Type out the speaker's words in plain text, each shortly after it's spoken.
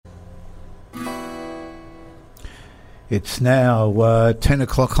It's now 10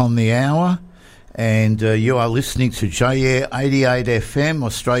 o'clock on the hour, and you are listening to J-Air 88 FM,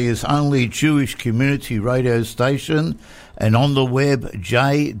 Australia's only Jewish community radio station, and on the web,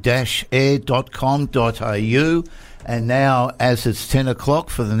 j-air.com.au. And now, as it's 10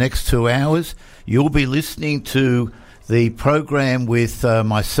 o'clock for the next 2 hours, you'll be listening to the program with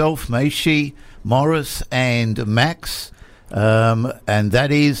myself, Maishi, Morris, and Max, and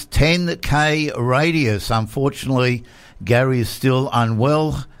that is TenKradius. Unfortunately, Gary is still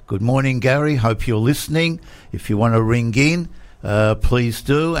unwell. Good morning, Gary. Hope you're listening. If you want to ring in, please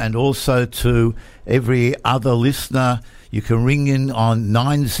do. And also to every other listener, you can ring in on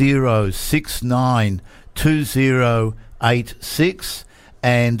 90692086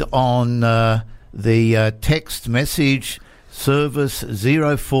 and on the text message service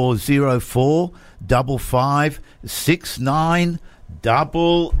 0404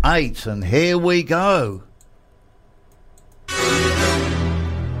 556988. And here we go.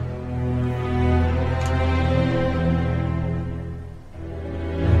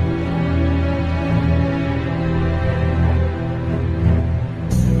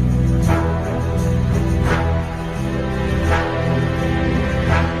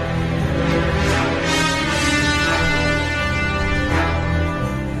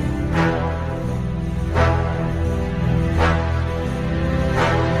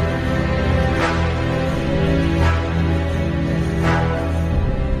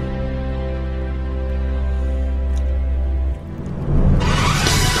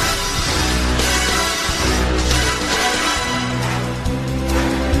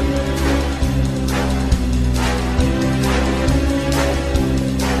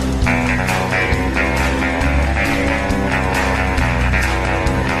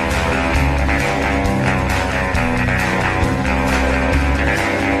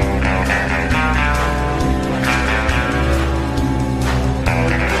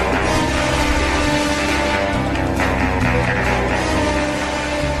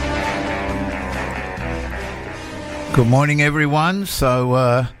 Good morning, everyone.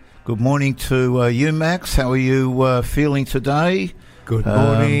 So, good morning to you, Max. How are you feeling today? Good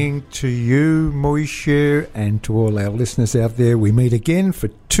morning to you, Moishe, and to all our listeners out there. We meet again for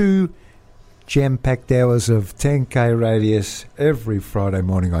 2 jam-packed hours of 10K every Friday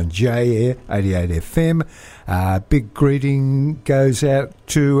morning on J-Air 88 FM. Big greeting goes out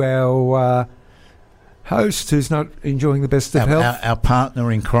to our host who's not enjoying the best of health. Our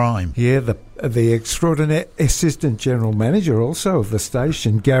partner in crime. Yeah, the extraordinary Assistant General Manager also of the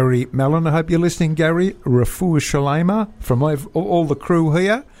station, Gary Mellon. I hope you're listening, Gary. Refuah Shalema from all the crew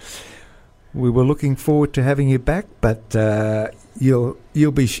here. We were looking forward to having you back, but you'll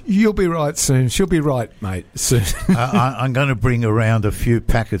be right soon. She'll be right, mate, soon. I'm going to bring around a few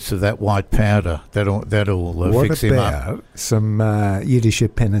packets of that white powder. That'll fix him up. What about some Yiddish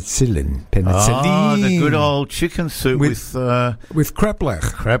penicillin? Oh, the good old chicken soup with kraplach.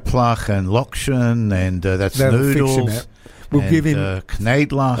 Kraplach and lokshen, and that's that'll noodles. Fix him out. We'll give him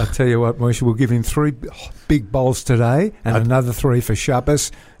knedlach. I'll tell you what, Moshe, we'll give him 3 big bowls today and another 3 for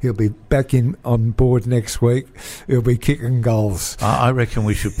Shabbos. He'll be back on board next week. He'll be kicking goals. I reckon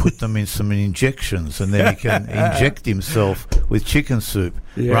we should put them in some injections, and then he can inject himself with chicken soup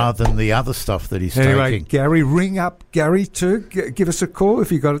rather than the other stuff that he's taking. Gary, ring up Gary too. Give us a call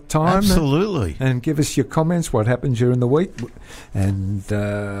if you've got time. Absolutely. And give us your comments, what happened during the week. And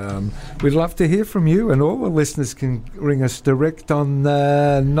we'd love to hear from you, and all the listeners can ring us direct on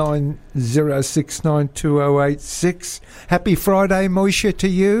 90692086. Happy Friday, Moishe, to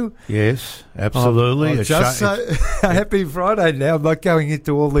you. Yes, absolutely. Happy Friday now. I'm not going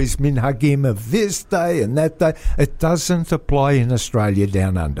into all these minhagim of this day and that day. It doesn't apply in Australia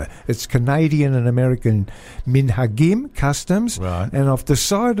down under. It's Canadian and American minhagim, customs. Right. And I've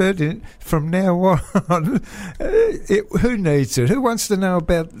decided from now on, who needs it? Who wants to know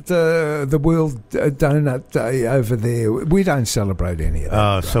about the World Donut Day over there? We don't celebrate any of that.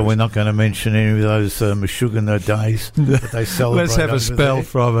 Oh, so we're not going to mention any of those Meshuggah days that they celebrate. Let's have a spell there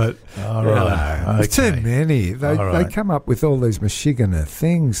from it. All right. Okay. There's too many. They come up with all these Meshuggah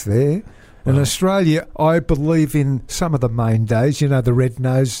things there. In Australia, I believe in some of the main days, the Red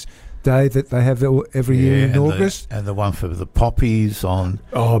Nose Day that they have every year in August. And the one for the poppies on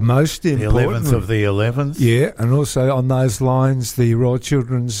most the 11th of the 11th. Yeah, and also on those lines, the Royal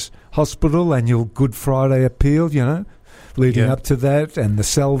Children's Hospital annual Good Friday appeal, leading up to that, and the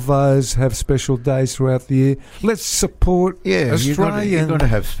Salvos have special days throughout the year. Let's support Australian. You've got to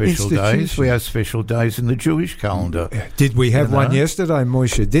have special days. We have special days in the Jewish calendar. Did we have one yesterday,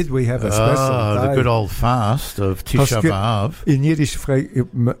 Moshe? Did we have a special day? The good old fast of Tisha B'Av. In Yiddish,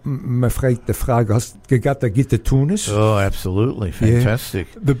 me fragt de Frage, hast gegat gitte tunis? Oh, absolutely. Fantastic.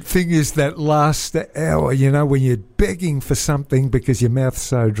 Yeah. The thing is that last hour, when you're begging for something because your mouth's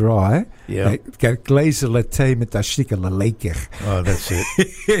so dry, glaze latte mit a stickel lekker. Oh, that's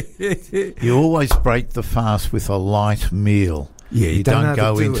it. You always break the fast with a light meal. Yeah, you don't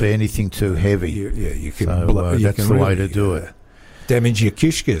go into anything too heavy. You can. That's the way to do it. Damage your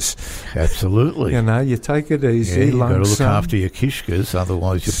kishkas. Absolutely. You take it easy. You've got to look after your kishkas,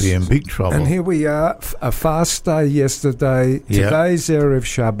 otherwise you'll be in big trouble. And here we are, a fast day yesterday. Today's Erev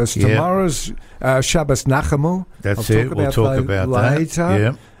Shabbos. Tomorrow's Shabbos Nachamu. That's it. We'll talk about that later.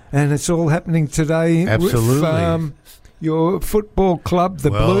 Yeah. And it's all happening today. Absolutely. With, your football club,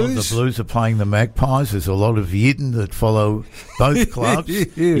 the Blues. The Blues are playing the Magpies. There's a lot of Yidden that follow both clubs.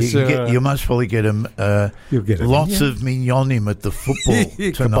 You must probably get them. You'll get lots of minyonim at the football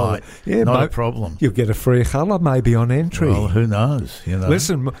tonight. Not a problem. You'll get a free challah maybe on entry. Well, who knows?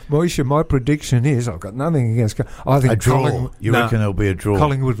 Listen, Moishe, my prediction is I've got nothing against. I think a draw. You reckon there'll be a draw?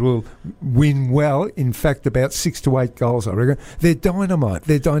 Collingwood will win well. In fact, about 6 to 8 goals. I reckon they're dynamite.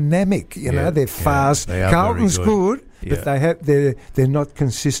 They're dynamic. They're fast. Carlton's good. But they're not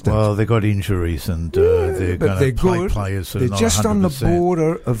consistent. Well, they've got injuries, and they're going to play players that are not 100%. They're just on the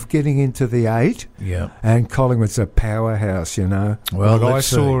border of getting into the 8. Yeah. And Collingwood's a powerhouse, Well, what I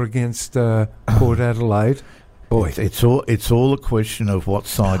saw against Port Adelaide, boy, it's all a question of what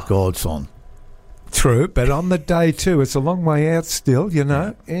side God's on. True, but on the day too, it's a long way out still.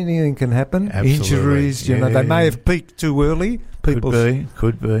 Anything can happen. Absolutely. Injuries. They may have peaked too early. Could be.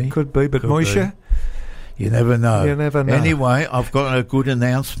 But Moshe. You never know. Anyway, I've got a good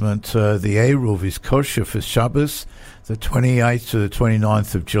announcement. The Eruv is kosher for Shabbos, the 28th to the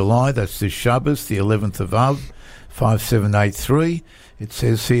 29th of July. That's this Shabbos, the 11th of Av, 5783. It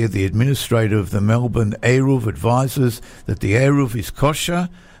says here, the administrator of the Melbourne Eruv advises that the Eruv is kosher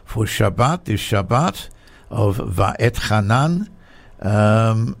for Shabbat, this Shabbat of Va'et Hanan,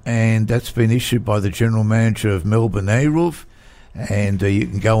 and that's been issued by the general manager of Melbourne Eruv. And you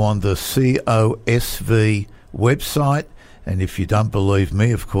can go on the COSV website, and if you don't believe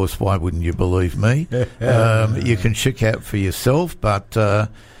me, of course, why wouldn't you believe me? You can check out for yourself, but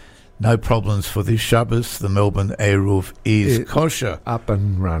no problems for this Shabbos. The Melbourne Eruv is kosher. Up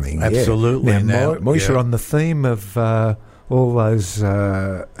and running. Absolutely. Now, Moshe, on the theme of all those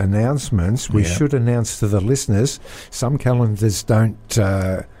announcements, we should announce to the listeners, some calendars don't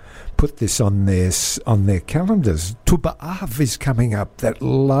put this on their calendars. Tu B'Av is coming up, that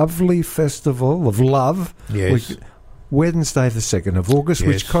lovely festival of love. Yes. Wednesday the 2nd of August,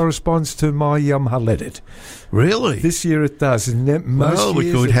 which corresponds to my Yom Haledet. Really? This year it does. Well, we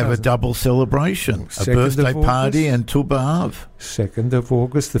could have a double celebration, a birthday party and Tu B'Av. 2nd of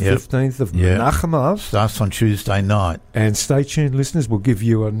August, the 15th of Menachem Av. Starts on Tuesday night. And stay tuned, listeners. We'll give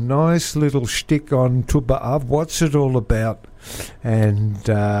you a nice little shtick on Tu B'Av. What's it all about? And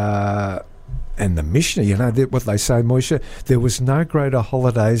the Mishnah, what they say, Moshe, there was no greater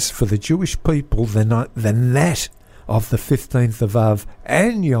holidays for the Jewish people than that of the 15th of Av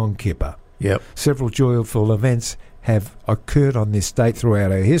and Yom Kippur. Yep. Several joyful events have occurred on this date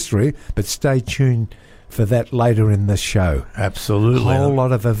throughout our history, but stay tuned for that later in the show. Absolutely. A whole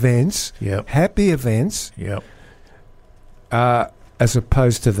lot of events, happy events, as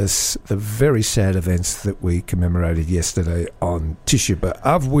opposed to the very sad events that we commemorated yesterday on Tisha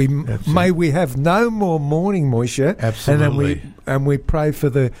B'Av. May we have no more mourning, Moshe. Absolutely. And we pray for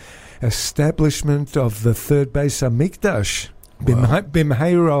the establishment of the third Beis Hamikdash.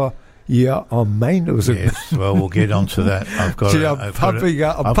 Bimheira Amen. Yes, well, we'll get onto that. I've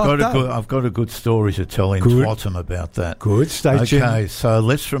got a good story to tell in Tottenham about that. Good, stay tuned. Okay, so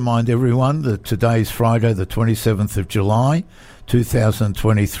let's remind everyone that today is Friday, the 27th of July,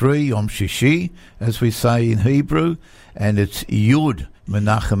 2023, Yom Shishi, as we say in Hebrew, and it's Yud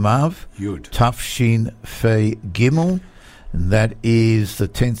Menachem Av, Tafshin Fei Gimel, and that is the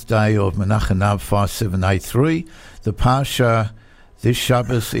 10th day of Menachem Av 5783. The Parsha this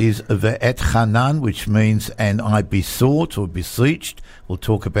Shabbos is Ve'et Hanan, which means and I besought or beseeched. We'll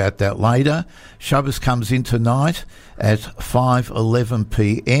talk about that later. Shabbos comes in tonight at 5:11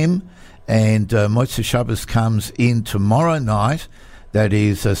 p.m. and Motzei Shabbos comes in tomorrow night. That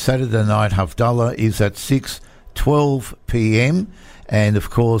is Saturday night. Havdalah is at 6:12 p.m. And, of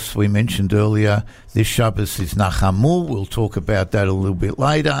course, we mentioned earlier, this Shabbos is Nachamu. We'll talk about that a little bit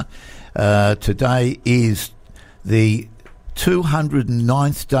later. Today is the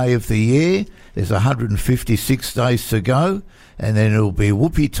 209th day of the year. There's 156 days to go, and then it'll be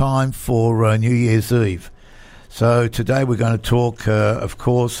whoopee time for New Year's Eve. So today we're going to talk, of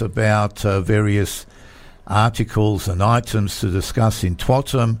course, about various articles and items to discuss in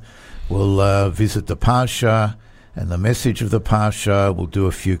Twatum. We'll visit the Parsha and the message of the Parsha. We'll do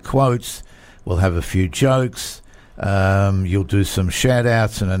a few quotes. We'll have a few jokes. You'll do some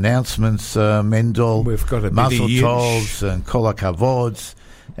shout-outs and announcements, Mendel. We've got a Mazel tovs and kol hakavods.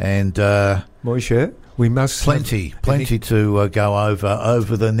 And Moshe, we must plenty to go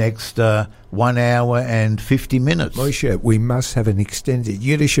over the next 1 hour and 50 minutes. Moshe, we must have an extended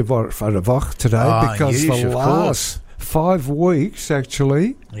Yiddish Wort for the Woche today because Yiddish, the last 5 weeks,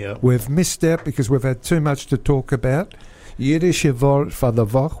 actually, we've missed out because we've had too much to talk about. Yiddish Wort for the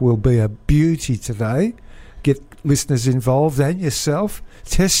Woche will be a beauty today. Get listeners involved and yourself.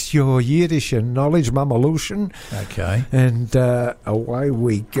 Test your Yiddish and knowledge, Mamalutian. Okay. And away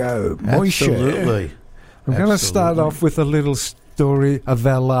we go. Absolutely. Moshe, I'm going to start off with a little story, a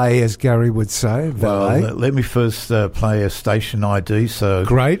valet, as Gary would say. Valet. Well, let me first play a station ID. So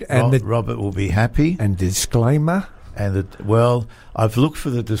great, and Robert will be happy. And disclaimer. And I've looked for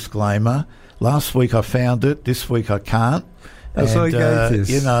the disclaimer. Last week I found it. This week I can't. That's and,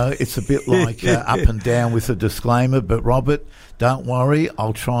 it's a bit like up and down with a disclaimer. But Robert, don't worry.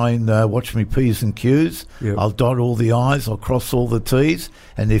 I'll try and watch me P's and Q's. Yep. I'll dot all the I's. I'll cross all the T's.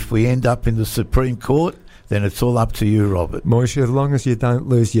 And if we end up in the Supreme Court, then it's all up to you, Robert. Moshe, as long as you don't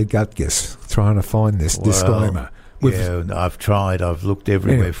lose your gut guess trying to find this disclaimer. I've tried. I've looked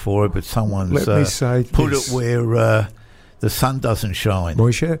everywhere for it, but someone's put it where the sun doesn't shine.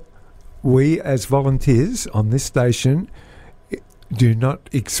 Moshe, we as volunteers on this station do not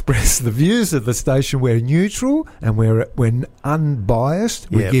express the views of the station. We're neutral and we're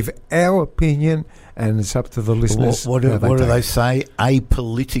unbiased. We give our opinion, and it's up to the listeners. What do they say?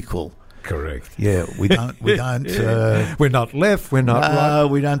 Apolitical. Correct. Yeah, we don't. we're not left. We're not right.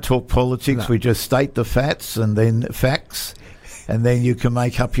 We don't talk politics. No. We just state the facts, and then you can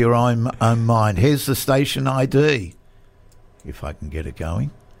make up your own mind. Here's the station ID, if I can get it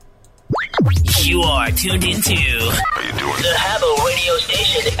going. You are tuned into the Habbo radio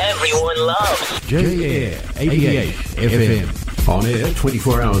station everyone loves. J-Air 88 FM. On air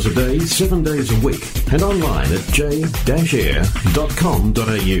 24 hours a day, 7 days a week. And online at j-air.com.au.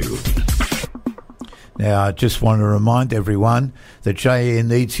 Now, I just want to remind everyone that J-Air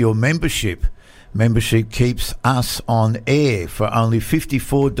needs your membership. Membership keeps us on air for only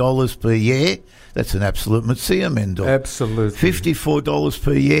 $54 per year. That's an absolute Metsia, Mendel. Absolutely. $54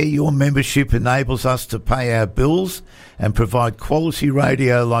 per year. Your membership enables us to pay our bills and provide quality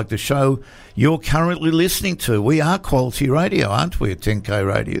radio like the show you're currently listening to. We are quality radio, aren't we, at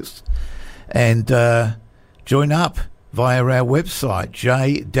TenKradius? And join up via our website,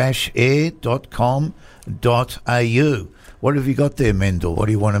 j-air.com.au. What have you got there, Mendel? What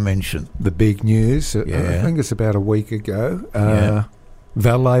do you want to mention? The big news. I think it's about a week ago.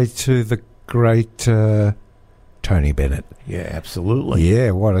 Valet to the great Tony Bennett. Yeah, absolutely. Yeah,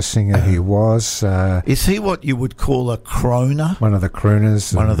 what a singer he was. Is he what you would call a crooner? One of the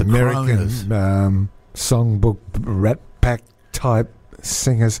crooners. One of the American crooners. Songbook Rat Pack type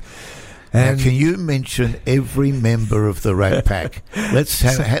singers. And now, can you mention every member of the Rat Pack? Let's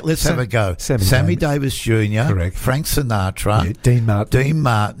have a go. Sammy Davis Jr., correct. Frank Sinatra, Dean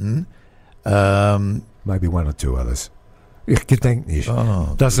Martin, maybe one or two others.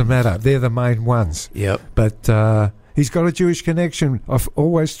 Doesn't matter. They're the main ones. Yep. But he's got a Jewish connection. I've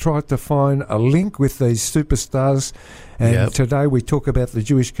always tried to find a link with these superstars. And today we talk about the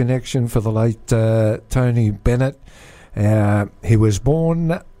Jewish connection for the late Tony Bennett. He was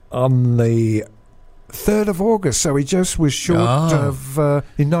born on the 3rd of August, so he just was short of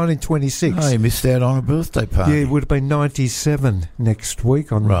in 1926. Oh, he missed out on a birthday party. Yeah, he would have been 97 next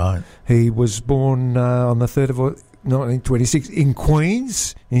week. Right. He was born on the 3rd of August. 1926 in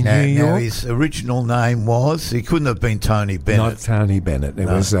Queens, in New York. Now, his original name was, he couldn't have been Tony Bennett. Not Tony Bennett. It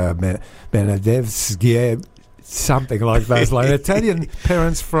was Benedevsky, something like those. Like Italian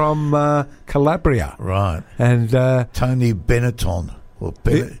parents from Calabria. Right. And Tony Benetton. Or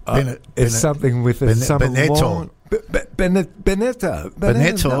it's something with Benetto.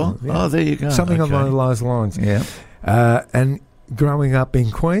 Benetto. Yeah. Oh, there you go. Something along those lines. Yeah. And growing up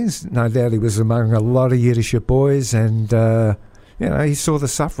in Queens, no doubt he was among a lot of Yiddish boys, and he saw the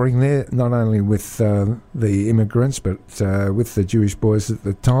suffering there, not only with the immigrants, but with the Jewish boys at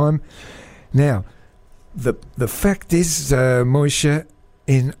the time. Now, the fact is, Moshe,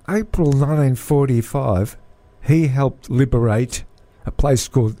 in April 1945, he helped liberate a place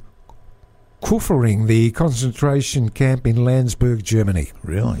called Kufering, the concentration camp in Landsberg, Germany.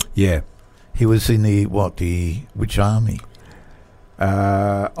 Really? Yeah. He was in which army?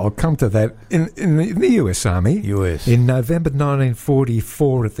 I'll come to that. In the US Army. US. In November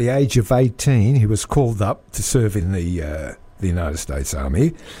 1944, at the age of 18, he was called up to serve in the United States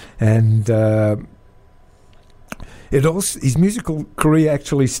Army. And his musical career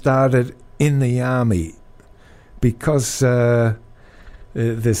actually started in the Army because there's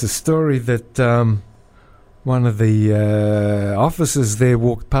a story that one of the officers there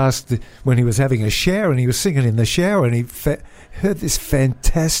walked past when he was having a shower, and he was singing in the shower, and he heard this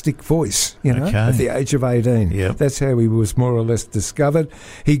fantastic voice, at the age of 18. Yep. That's how he was more or less discovered.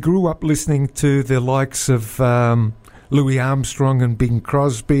 He grew up listening to the likes of Louis Armstrong and Bing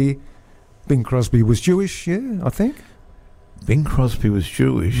Crosby. Bing Crosby was Jewish, I think. Bing Crosby was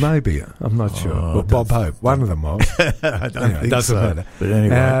Jewish? Maybe. I'm not sure. Well, Bob Hope, one of them was. I don't think doesn't so. matter. But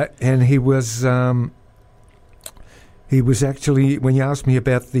anyway. And he was actually, when you asked me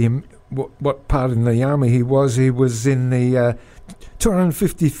about what part in the Army he was in the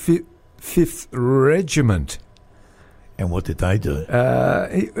 255th Regiment. And what did they do?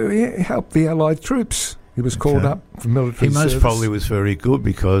 He helped the Allied troops. He was called up for military service. He most probably was very good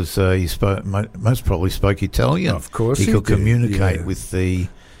because he most probably spoke Italian. Of course, he could communicate with the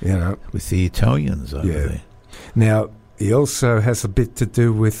Italians over there. Now he also has a bit to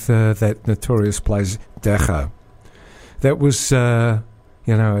do with that notorious place Dachau. That was,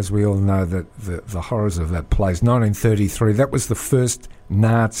 as we all know, the horrors of that place. 1933. That was the first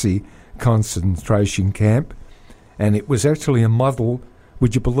Nazi concentration camp, and it was actually a model.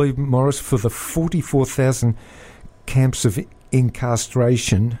 Would you believe, Morris, for the 44,000 camps of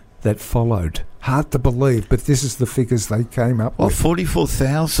incarceration that followed? Hard to believe, but this is the figures they came up with.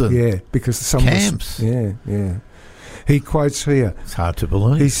 44,000? Yeah, because some camps? Yeah. He quotes here. It's hard to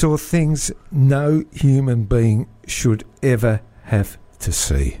believe. He saw things no human being should ever have to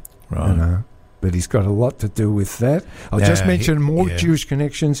see. Right. But he's got a lot to do with that. I'll just mention more Jewish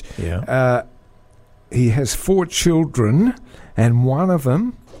connections. Yeah. He has 4 children, and one of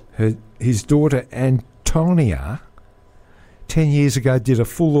them, his daughter Antonia, 10 years ago did a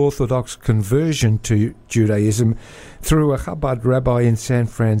full Orthodox conversion to Judaism through a Chabad rabbi in San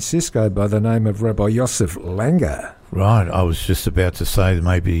Francisco by the name of Rabbi Yosef Langer. Right, I was just about to say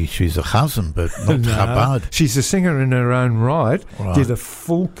maybe she's a chazan, but not Chabad. She's a singer in her own right. Did a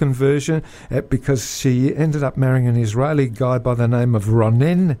full conversion because she ended up marrying an Israeli guy by the name of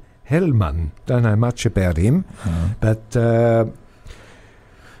Ronen Hellman. Don't know much about him, but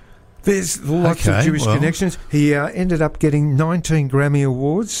there's lots of Jewish connections. He ended up getting 19 Grammy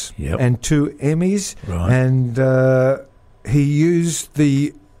Awards and 2 Emmys, and he used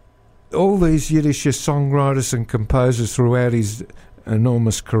all these Yiddish songwriters and composers throughout his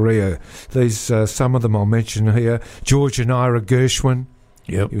enormous career. These some of them I'll mention here. George and Ira Gershwin.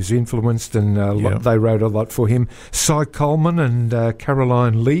 He was influenced, and they wrote a lot for him. Cy Coleman and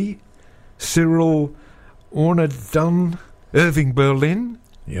Caroline Lee. Cyril Ornadon, Irving Berlin.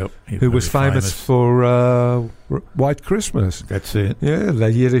 Who was famous for White Christmas. That's it. Yeah, the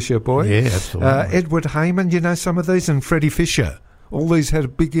Yiddish boy. Yeah, absolutely. Edward Heyman, some of these, and Freddie Fisher. All these had a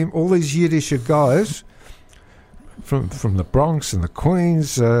big all these Yiddish guys from the Bronx and the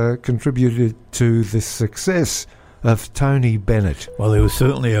Queens contributed to the success of Tony Bennett. Well, he was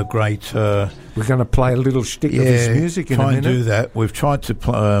certainly a great... We're going to play a little shtick of his music in a minute. Try and do that. We've tried to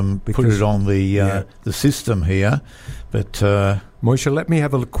put it on the system here, but... Moisha, let me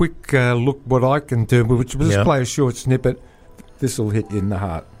have a quick look what I can do. We'll just play a short snippet. This will hit you in the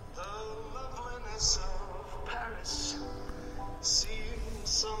heart.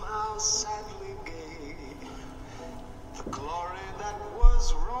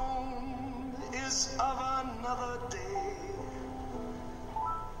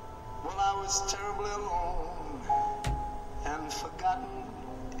 Terribly alone and forgotten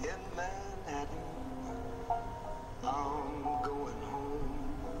in Manhattan. I'm going home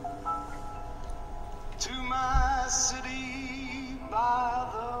to my city by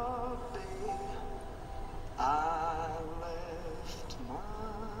the bay. I left my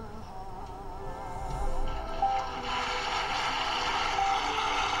heart.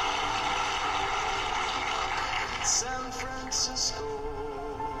 San Francisco.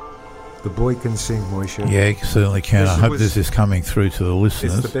 The boy can sing, Moisha. Yeah, he certainly can. I hope this is coming through to the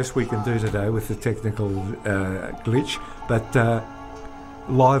listeners. It's the best we can do today with the technical glitch. But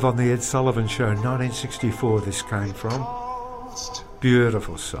live on the Ed Sullivan Show, 1964 this came from.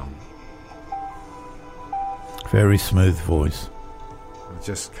 Beautiful song. Very smooth voice. I'll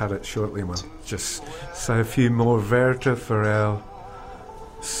just cut it shortly and we'll just say a few more verita for our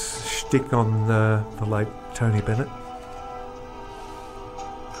stick on the late Tony Bennett?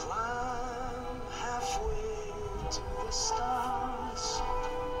 Climb halfway to the stars.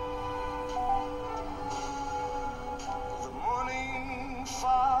 The morning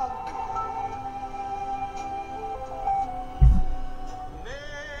fog may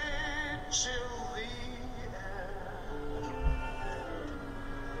chill the air.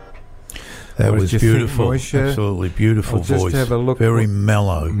 That What was did you think, beautiful. Moishe? Absolutely beautiful I'll just voice. have a look. Very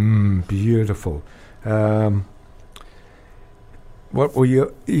mellow. Beautiful. What were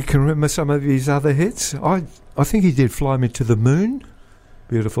you can remember some of his other hits? I think he did Fly Me to the Moon.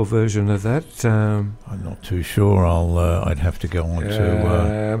 Beautiful version of that. I'm not too sure. I'd have to go on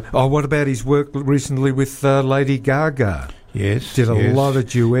to. What about his work recently with Lady Gaga? Yes, Did a lot of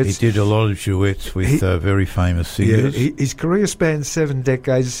duets. He did a lot of duets with very famous singers. His career spanned 7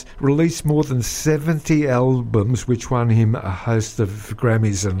 decades, released more than 70 albums, which won him a host of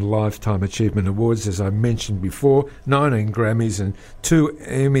Grammys and Lifetime Achievement Awards, as I mentioned before, 19 Grammys and 2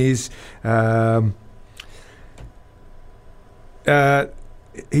 Emmys.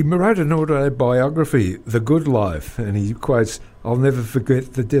 He wrote an autobiography, The Good Life, and he quotes, "I'll never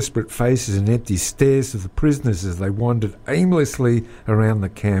forget the desperate faces and empty stares of the prisoners as they wandered aimlessly around the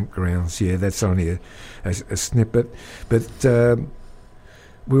campgrounds." Yeah, that's only a snippet. But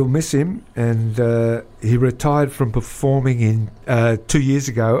we'll miss him, and he retired from performing in 2 years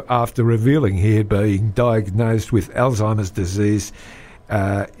ago after revealing he had been diagnosed with Alzheimer's disease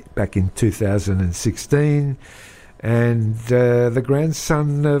back in 2016. And the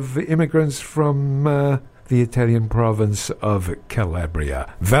grandson of immigrants from the Italian province of Calabria.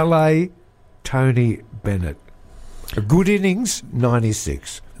 Vale, Tony Bennett. A good innings,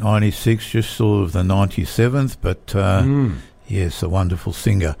 96. 96, just sort of the 97th, but yes, a wonderful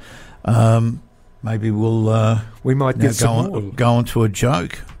singer. Maybe we might get go on to a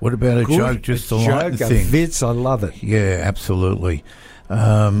joke. What about a joke just to lighten things? Vitz, I love it. Yeah, absolutely.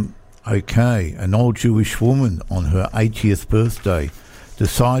 Okay, an old Jewish woman on her 80th birthday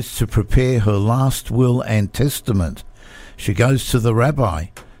decides to prepare her last will and testament. She goes to the rabbi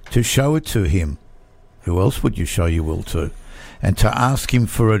to show it to him. Who else would you show your will to? And to ask him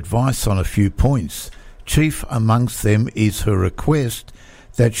for advice on a few points. Chief amongst them is her request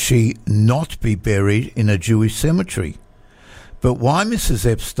that she not be buried in a Jewish cemetery. "But why, Mrs.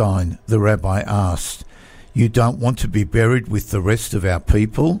 Epstein?" the rabbi asked. "You don't want to be buried with the rest of our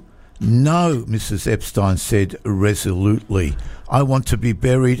people?" "No," Mrs. Epstein said resolutely. "I want to be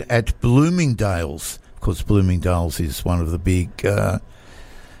buried at Bloomingdale's." Of course, Bloomingdale's is one of the big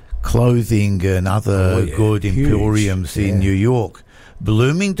clothing and other good emporiums in New York.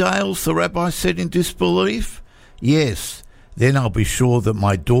 "Bloomingdale's?" the rabbi said in disbelief. "Yes. Then I'll be sure that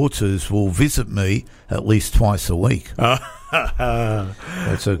my daughters will visit me at least twice a week." That's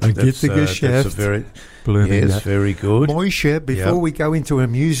a very... Yes, very good. Moishe, before we go into a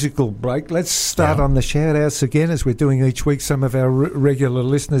musical break, let's start on the shout-outs again, as we're doing each week. Some of our regular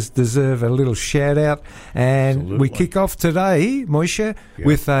listeners deserve a little shout-out. And we kick off today, Moishe,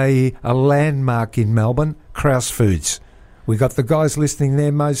 with a landmark in Melbourne, Kraus Foods. We got the guys listening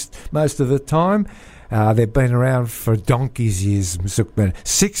there most of the time. They've been around for donkey's years,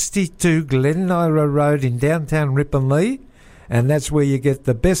 62 Glennyra Road in downtown Ripponlea. And that's where you get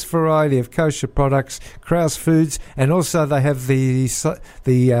the best variety of kosher products, Kraus Foods, and also they have the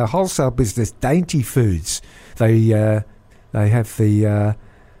wholesale business, Dainty Foods. They have that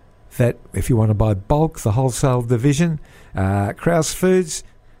if you want to buy bulk, the wholesale division, Kraus Foods.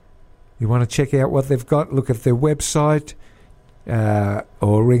 You want to check out what they've got? Look at their website,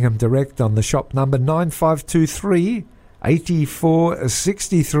 or ring them direct on the shop number 9523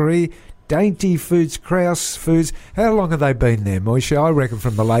 8463. Dainty Foods, Kraus Foods. How long have they been there, Moishe? I reckon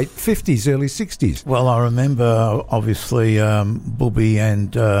from the late 50s, early 60s. Well, I remember, obviously, Bubby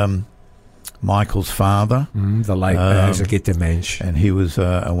and Michael's father. The late Mensch. And he was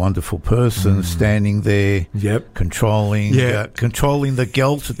a wonderful person, standing there, controlling the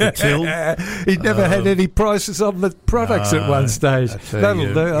gelt at the till. He never had any prices on the products at one stage.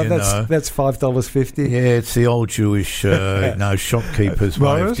 That'll do. That's $5.50. Yeah, it's the old Jewish shopkeeper's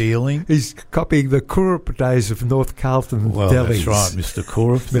way of dealing. He's copying the Kurup days of North Carlton delis. That's right, Mr.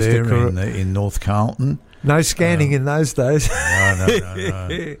 Kurup there in North Carlton. No scanning in those days. No.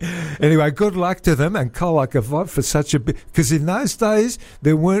 Anyway, good luck to them, and Kol HaKavod for such a big... Because in those days,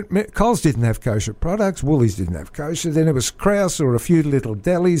 there weren't... Coles didn't have kosher products, Woolies didn't have kosher, then it was Kraus or a few little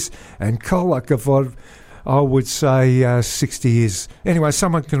delis, and Kol HaKavod, I would say 60 years. Anyway,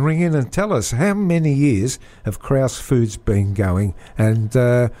 someone can ring in and tell us how many years have Kraus Foods been going, and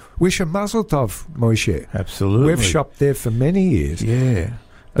wish a mazel tov, Moishe. Absolutely. We've shopped there for many years. Yeah.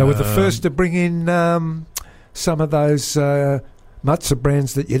 They were the first to bring in some of those matzo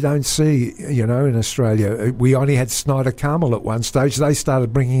brands that you don't see, in Australia. We only had Snyder Caramel at one stage. They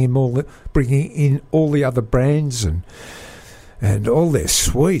started bringing in all the other brands and all their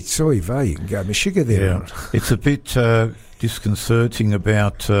sweets. Oy vey, you can go my sugar there. Yeah. It's a bit disconcerting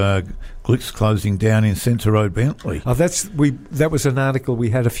about Glick's closing down in Centre Road, Bentley. Oh, that was an article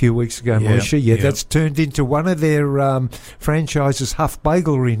we had a few weeks ago, Moisha. Yeah, that's turned into one of their franchises, Huff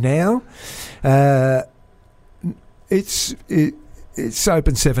Bagelry now. It's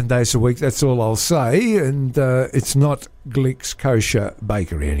open 7 days a week, that's all I'll say, and it's not Glick's Kosher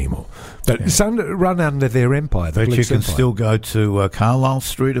Bakery anymore. But it's run under their empire. But you can still go to Carlisle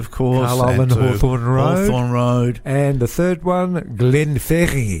Street, of course. Carlisle and Hawthorne Road. And the third one,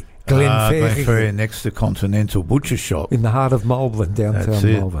 Glenferrie. Glenferrie, next to Continental Butcher Shop. In the heart of Melbourne, downtown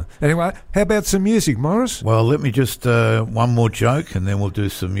Melbourne. Anyway, how about some music, Morris? Well, let me just, one more joke, and then we'll do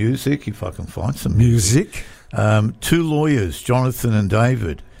some music, if I can find some music. Two lawyers, Jonathan and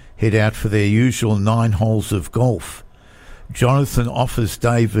David, head out for their usual 9 holes of golf. Jonathan offers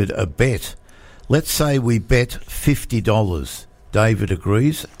David a bet. Let's say we bet $50. David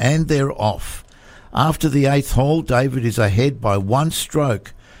agrees, and they're off. After the 8th hole, David is ahead by 1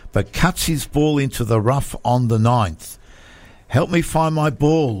 stroke, but cuts his ball into the rough on the 9th. Help me find my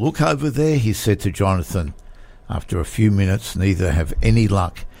ball. Look over there, he said to Jonathan. After a few minutes, neither have any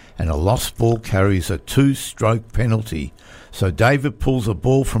luck, and a lost ball carries a 2-stroke penalty. So David pulls a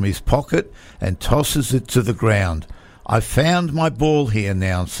ball from his pocket and tosses it to the ground. I found my ball, he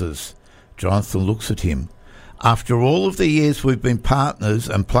announces. Jonathan looks at him. After all of the years we've been partners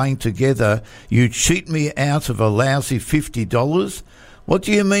and playing together, you cheat me out of a lousy $50? What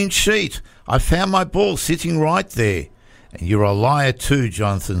do you mean cheat? I found my ball sitting right there. And you're a liar too,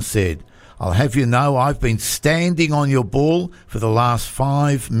 Jonathan said. I'll have you know I've been standing on your ball for the last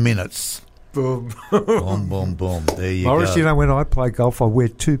 5 minutes. Boom. Boom, boom, boom. There you Morris, go. when I play golf, I wear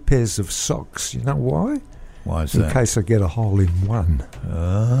 2 pairs of socks. You know why? Why is that? In case I get a hole in one.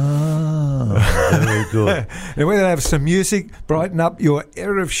 Oh, very good. And we're going to have some music, brighten up your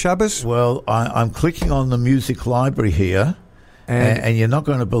Erev Shabbos. Well, I'm clicking on the music library here, and you're not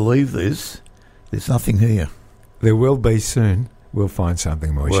going to believe this. There's nothing here. There will be soon. We'll find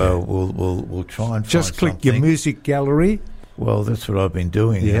something, Moishe. Well, we'll try and just find click your music gallery. Well, that's what I've been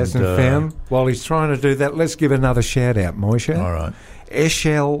doing. He hasn't found. While he's trying to do that, let's give another shout out, Moishe. All right.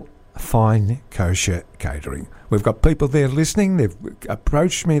 Eshel Fine Kosher Catering. We've got people there listening. They've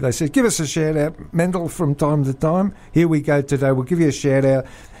approached me. They said, give us a shout out, Mendel, from time to time. Here we go today. We'll give you a shout out.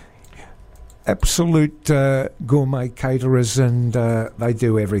 Absolute gourmet caterers, and they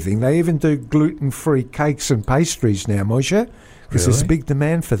do everything. They even do gluten-free cakes and pastries now, Moishe, because there's a big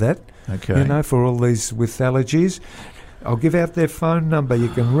demand for that. Okay. For all these with allergies. I'll give out their phone number. You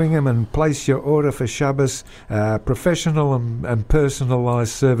can ring them and place your order for Shabbos. Professional and personalised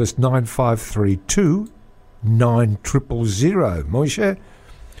service, 9532 9000. Moishe,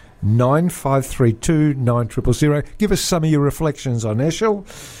 9532 9000. Give us some of your reflections on Eshel,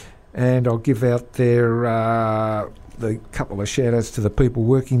 and I'll give out the couple of shout-outs to the people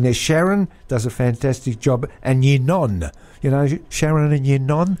working there. Sharon does a fantastic job, and Yinon. Sharon and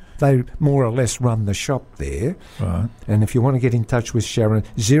Yinon, they more or less run the shop there. Right. And if you want to get in touch with Sharon,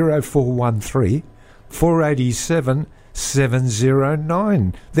 0413 487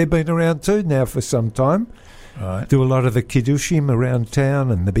 709. They've been around too now for some time. Right. Do a lot of the kiddushim around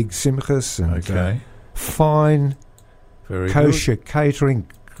town and the big simchas. And, fine, very kosher good. catering.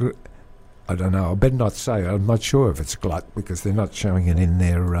 I don't know. I better not say. I'm not sure if it's glut because they're not showing it in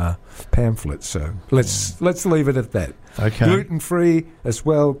their pamphlet. So let's leave it at that. Okay. Gluten-free as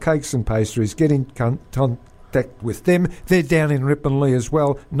well, cakes and pastries. Get in contact with them. They're down in Ripponlea as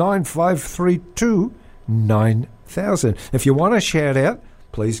well, 9532 9000. If you want a shout-out,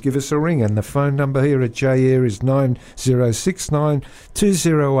 please give us a ring. And the phone number here at J-Air is 9069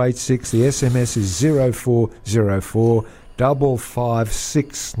 2086. The SMS is 0404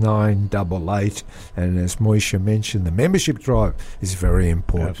 556988. And as Moishe mentioned, the membership drive is very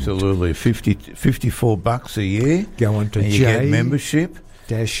important. Absolutely. $54 a year. Go on to and you get membership.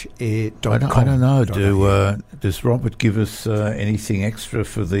 -air.com. I don't know. Does Robert give us anything extra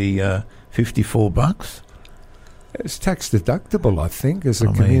for the $54? It's tax deductible, I think, as a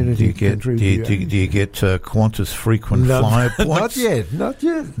community contributor. Do you get Qantas frequent flyer points? Not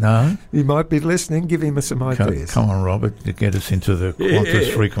yet. No? You might be listening. Give him some ideas. Come on, Robert, to get us into the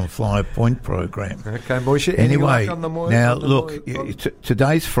Qantas frequent flyer point program. Okay, Moishe. Anyway,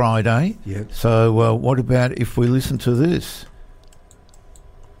 today's Friday. Yep. So what about if we listen to this?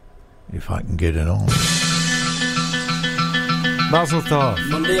 If I can get it on. Mazel tov.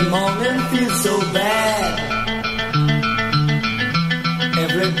 Monday morning feels so bad.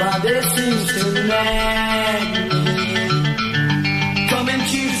 Everybody seems to nag me. Coming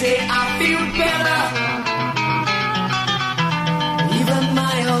Tuesday, I feel better. Even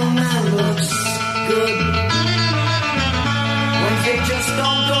my old man looks good. Wednesday just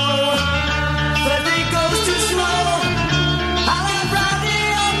don't go. Thursday goes too slow. I'll have Friday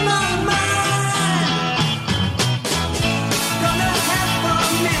on my mind. Gonna have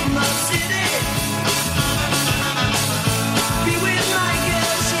fun in my city. Be with my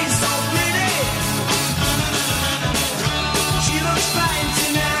girl, she's so pretty. She looks fine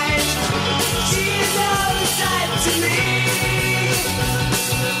tonight. She's all the sight to me.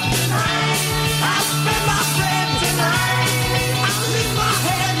 I'll spend my friend tonight. I'll leave my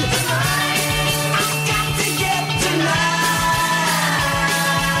head tonight. I've got to get tonight.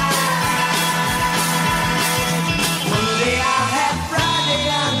 Monday I'll have Friday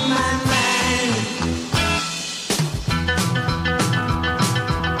on my mind.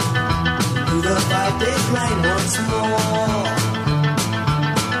 Do the 5-day plan once more.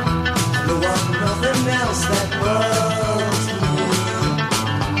 There was nothing else that was me.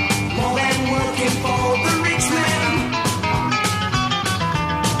 More than working for the rich man.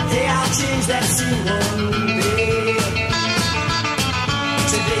 Hey, I'll change that scene one day.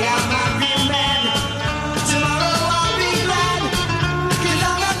 Today I might be mad. Tomorrow I'll be glad. 'Cause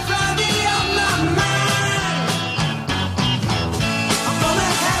I've got Friday on my mind. I'm gonna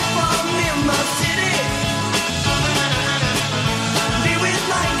have fun in my city. Be with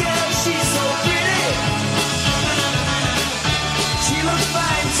my girl, she's so pretty. She looks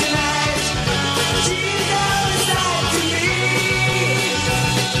fine tonight. She's all the sight to me.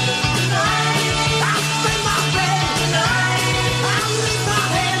 I'll spend my friend tonight. I'll lose my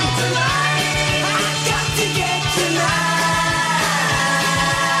head tonight. I've got to get tonight.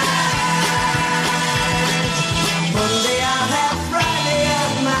 Monday I'll have Friday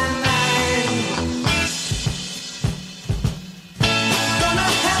on my mind. Gonna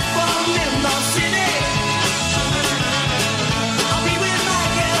have fun in my city. I'll be with my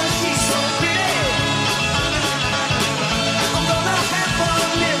girl, she's so pretty. I'm gonna have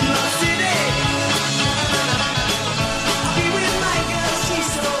fun in my city. I'll be with my girl, she's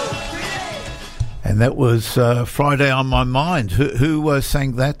so pretty. And that was Friday on My Mind. Who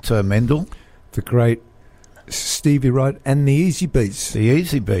sang that, Mendel? The great Stevie Wright and the Easy Beats. The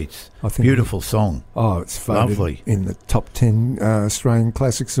Easy Beats. I think Beautiful song. Oh, it's voted Lovely. in the top 10 Australian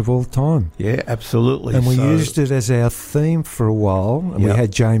classics of all time. Yeah, absolutely. And we So- used it as our theme for a while, and we Yep.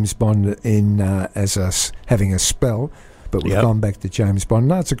 had James Bond in as us having a spell, but we've Yep. gone back to James Bond.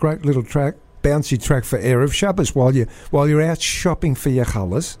 No, it's a great little track, bouncy track for Erev Shabbos while you're out shopping for your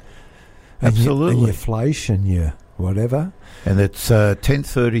challah. Absolutely. And your flesh and your whatever. And it's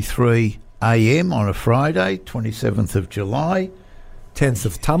 10:33 a.m. on a Friday, 27th of July. 10th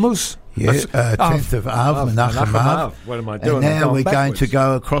of Tammuz. Yes, 10th of Av, Menachem Av. What am I And doing? I'm now we're going to backwards.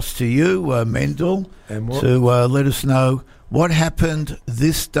 go across to you, Mendel, And what? to let us know what happened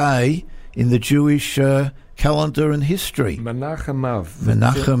this day in the Jewish calendar and history. Menachem Av.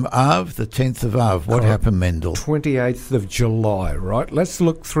 Menachem Av, the 10th of Av. What happened, Mendel? 28th of July, right? Let's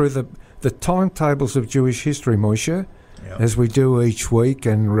look through the timetables of Jewish history, Moshe, as we do each week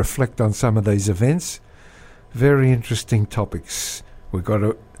and reflect on some of these events. Very interesting topics. We've got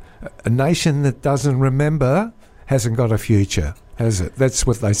a nation that doesn't remember hasn't got a future, has it? That's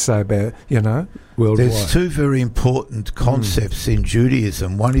what they say about, worldwide. There's two very important concepts in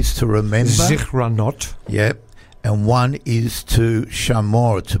Judaism. One is to remember. Zichronot. Yep. And one is to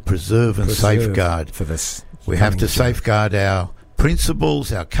shamor, to preserve and safeguard. For this. We have to safeguard our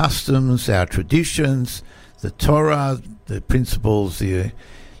principles, our customs, our traditions, the Torah, the principles, that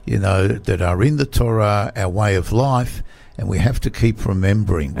are in the Torah, our way of life, and we have to keep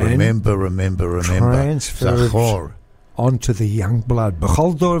remembering. And Remember. transfer Zachor. onto the young blood.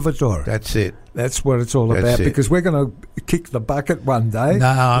 B'chol dor v'dor. That's it. That's what it's all about, because we're going to kick the bucket one day. No,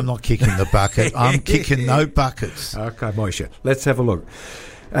 I'm not kicking the bucket. I'm kicking no buckets. Okay, Moshe, let's have a look.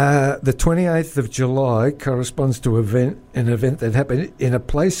 The 28th of July corresponds to an event that happened in a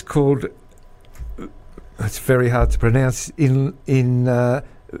place called, it's very hard to pronounce, in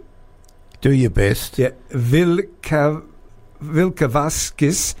Do your best. yeah,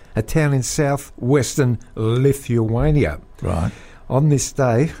 Vilkavaskis, a town in southwestern Lithuania. Right. On this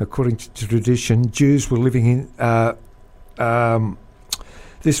day, according to tradition, Jews were living in.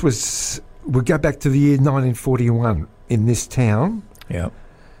 We go back to the year 1941 in this town. Yeah.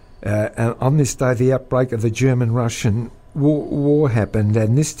 And on this day, the outbreak of the German-Russian war happened,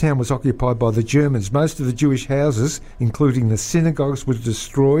 and this town was occupied by the Germans. Most of the Jewish houses, including the synagogues, were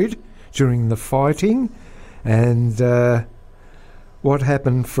destroyed during the fighting. And what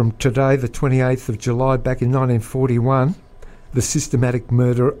happened from today, the 28th of July, back in 1941, the systematic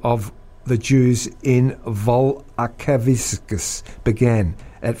murder of the Jews in Vale began.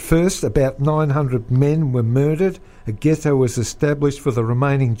 At first, about 900 men were murdered. A ghetto was established for the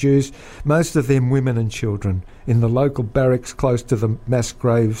remaining Jews, most of them women and children, in the local barracks close to the mass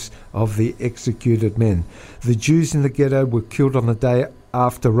graves of the executed men. The Jews in the ghetto were killed on the day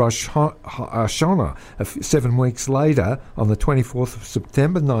after Rosh Hashanah, 7 weeks later, on the 24th of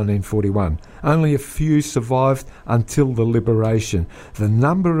September 1941. Only a few survived until the liberation. The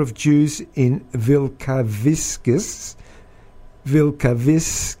number of Jews in Vilkaviskis,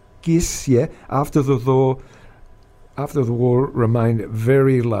 after the war remained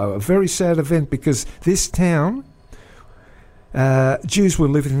very low. A very sad event, because this town, Jews were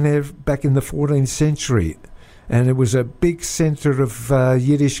living there back in the 14th century, and it was a big centre of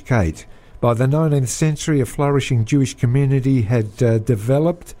Yiddishkeit. By the 19th century, a flourishing Jewish community had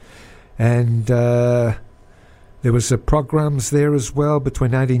developed, and there was programs there as well.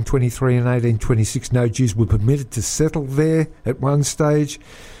 Between 1823 and 1826, no Jews were permitted to settle there at one stage,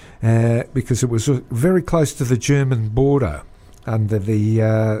 because it was very close to the German border under the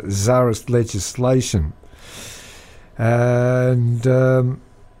Tsarist legislation. And a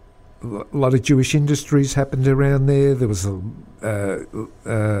lot of Jewish industries happened around there. There was a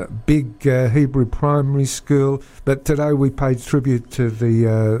big Hebrew primary school. But today we paid tribute to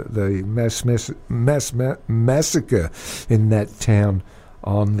the mass massacre in that town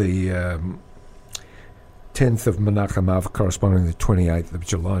on the 10th of Menachem Av, corresponding to the 28th of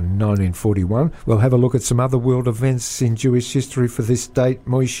July 1941. We'll have a look at some other world events in Jewish history for this date,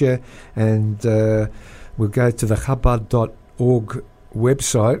 Moshe, and we'll go to the Chabad.org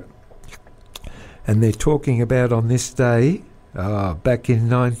website, and they're talking about on this day, back in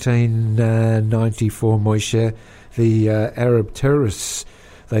 1994, Moshe, the Arab terrorists,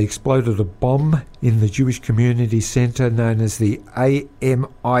 they exploded a bomb in the Jewish community centre known as the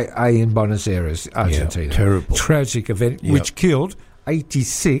AMIA in Buenos Aires, Argentina. Yeah, terrible. Tragic event, which killed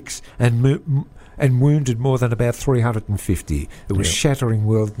 86 and wounded more than about 350. It was shattering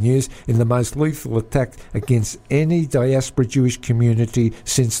world news in the most lethal attack against any diaspora Jewish community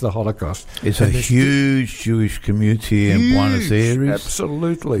since the Holocaust. It's a huge Jewish community in Buenos Aires.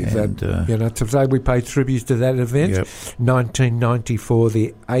 Absolutely. And, today we pay tribute to that event. 1994,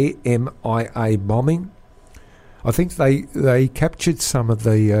 the AMIA bombing. I think they captured some of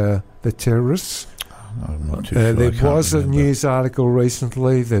the terrorists. I'm not too sure. There was a news article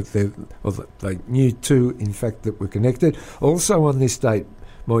recently that they knew two, in fact, that were connected. Also on this date,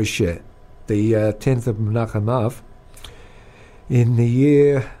 Moshe, the 10th of Menachem Av, in the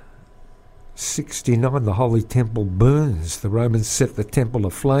year 69, the Holy Temple burns. The Romans set the temple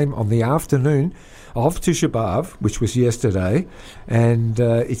aflame on the afternoon of Tisha B'Av, which was yesterday, and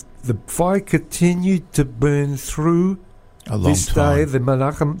the fire continued to burn through this day, the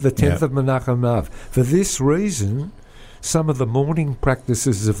 10th of Menachem Av. For this reason, some of the mourning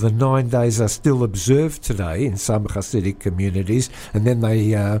practices of the 9 days are still observed today in some Hasidic communities, and then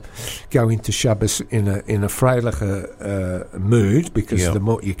they go into Shabbos in a freiliche mood, because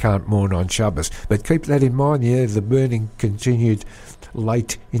you can't mourn on Shabbos. But keep that in mind, the burning continued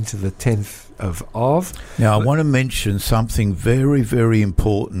late into the 10th of Av. Now, I want to mention something very, very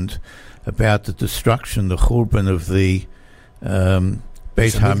important about the destruction, the Churban of the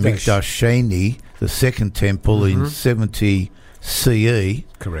Beit HaMikdash Sheni, the second temple in 70 CE.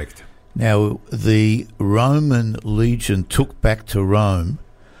 Correct. Now, the Roman legion took back to Rome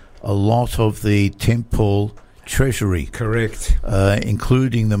a lot of the temple treasury. Correct.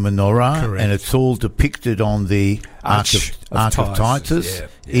 Including the menorah. Correct. And it's all depicted on the Arch of Titus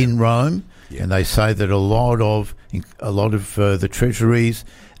in Rome. Yeah. And they say that a lot of the treasuries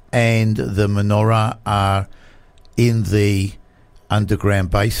and the menorah are in the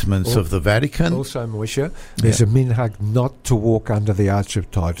underground basements of the Vatican. Also, Moshe, there's a minhag not to walk under the Arch of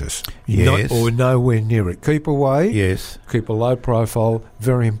Titus. Yes. Or nowhere near it. Keep away. Yes. Keep a low profile.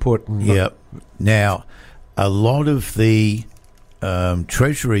 Very important. Yep. Now, a lot of the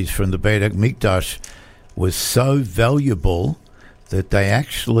treasuries from the Beit HaMikdash was so valuable that they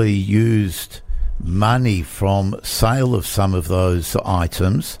actually used money from sale of some of those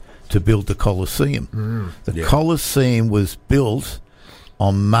items to build the Colosseum. The Colosseum was built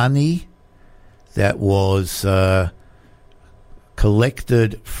on money that was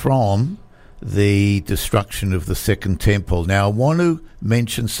collected from the destruction of the Second Temple. Now, I want to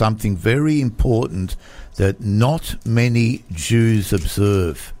mention something very important that not many Jews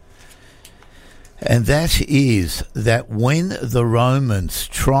observe. And that is that when the Romans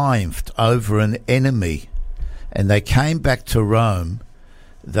triumphed over an enemy and they came back to Rome,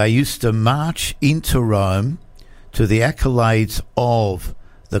 they used to march into Rome to the accolades of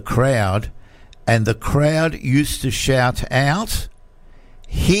the crowd, and the crowd used to shout out,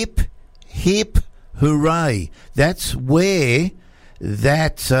 "Hip, hip, hooray." That's where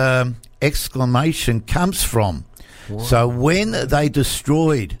that exclamation comes from. Wow. So when they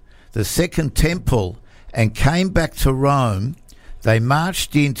destroyed the Second Temple and came back to Rome, they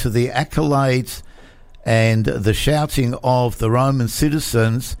marched into the accolades and the shouting of the Roman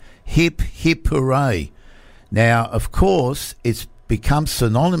citizens, "Hip, hip, hooray." Now, of course, it's become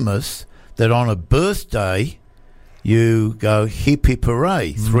synonymous that on a birthday you go hip, hip,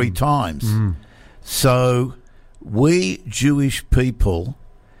 hooray 3 times. So we Jewish people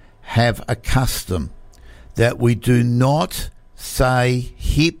have a custom that we do not say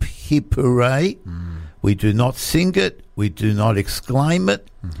hip, hip, hooray. We do not sing it. We do not exclaim it.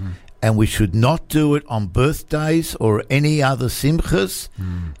 And we should not do it on birthdays or any other simchas.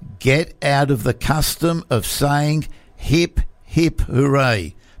 Get out of the custom of saying hip, hip,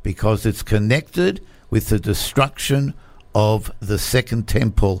 hooray, because it's connected with the destruction of the Second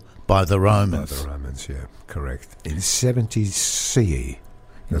Temple by the Romans. By the Romans, yeah, correct. In 70 CE.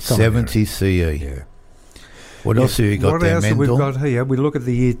 70 CE. Yeah. What else have you got there, What else Mendel? have we got here? We look at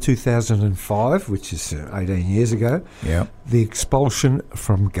the year 2005, which is 18 years ago. Yeah. The expulsion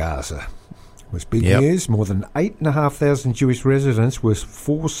from Gaza was big news. More than 8,500 Jewish residents were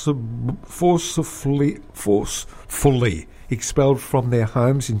forcefully expelled from their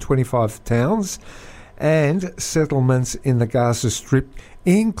homes in 25 towns and settlements in the Gaza Strip,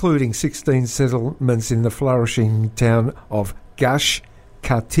 including 16 settlements in the flourishing town of Gush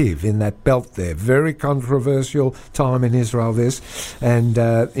Kativ, in that belt there. Very controversial time in Israel, this. And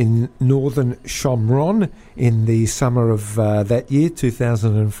in northern Shomron in the summer of that year,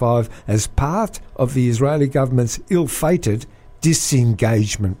 2005, as part of the Israeli government's ill-fated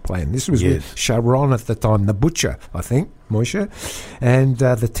disengagement plan. This was with Sharon at the time, the butcher, I think, Moshe. And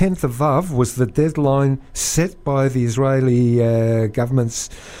the 10th of Av was the deadline set by the Israeli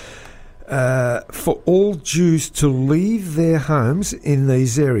government's for all Jews to leave their homes in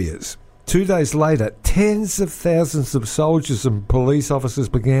these areas. 2 days later, tens of thousands of soldiers and police officers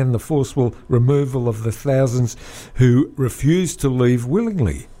began the forceful removal of the thousands who refused to leave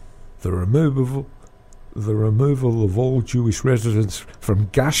willingly. The removal of all Jewish residents from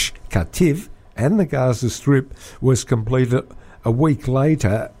Gush Kativ and the Gaza Strip was completed a week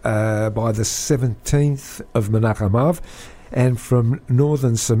later by the 17th of Menachem Av, and from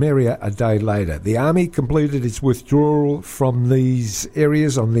northern Samaria a day later. The army completed its withdrawal from these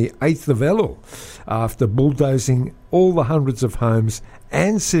areas on the 8th of Elul after bulldozing all the hundreds of homes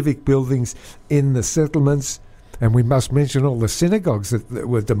and civic buildings in the settlements. And we must mention all the synagogues that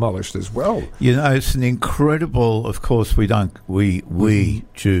were demolished as well. You know, it's an incredible, of course, we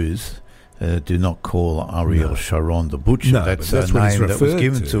Jews do not call Ariel Sharon the butcher. No, that's a name that was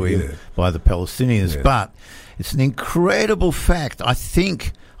given to him by the Palestinians. Yeah. But it's an incredible fact. I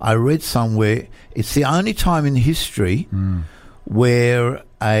think I read somewhere it's the only time in history where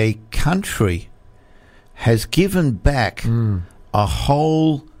a country has given back a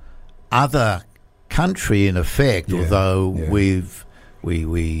whole other country, in effect, although we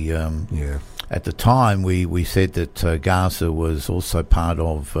at the time we said that Gaza was also part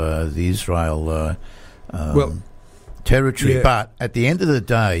of the Israel territory. But at the end of the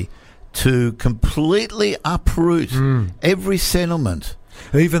day, to completely uproot every settlement,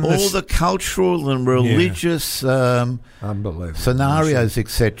 even all the cultural and religious scenarios,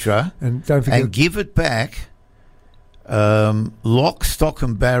 etc., and give it back lock, stock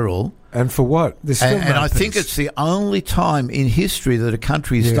and barrel. And for what? And I think it's the only time in history that a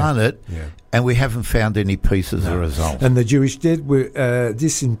country's done it, and we haven't found any peace as a result. And the Jewish dead were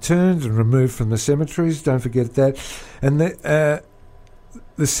disinterred and removed from the cemeteries. Don't forget that. And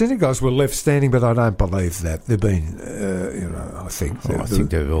the synagogues were left standing, but I don't believe that. They've been, I think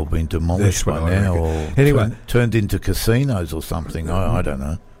they've all been demolished by now, or turned into casinos or something. I don't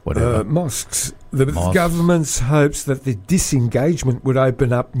know. Whatever. Mosques. The government's hopes that the disengagement would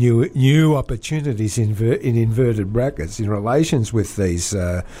open up new opportunities in inverted brackets in relations with these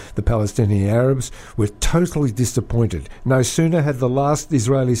the Palestinian Arabs were totally disappointed. No sooner had the last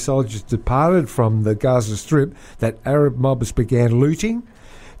Israeli soldiers departed from the Gaza Strip that Arab mobs began looting,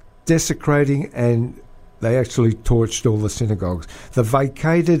 desecrating, and they actually torched all the synagogues. The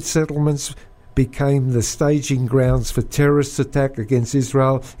vacated settlements became the staging grounds for terrorist attack against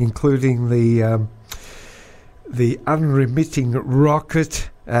Israel, including the unremitting rocket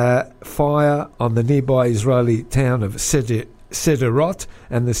fire on the nearby Israeli town of Sderot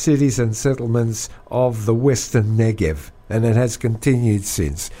and the cities and settlements of the western Negev. And it has continued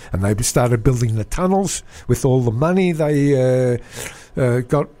since. And they started building the tunnels with all the money they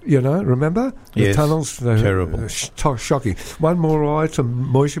got, remember? The Yes, tunnels. terrible. Shocking. One more item,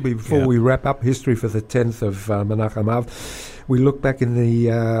 Moshe, before we wrap up history for the 10th of Menachem Av. We look back in the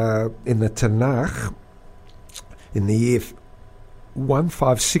Tanakh, in the year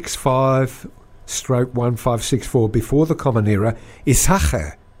 1565/1564, before the Common Era,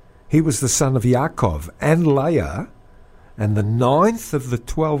 Issachar, he was the son of Yaakov and Leah, and the 9th of the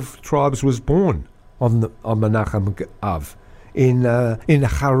 12 tribes was born on Menachem Av in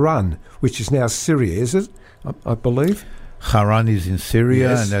Haran, which is now Syria, is it? I believe. Haran is in Syria,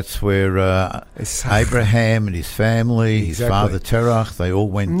 Yes. and that's where Abraham and his family, his father Terach, they all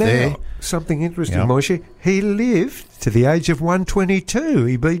went there. Now, something interesting, Yeah. Moshe. He lived to the age of 122.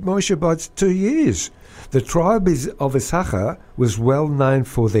 He beat Moshe by 2 years. The tribe of Issachar was well known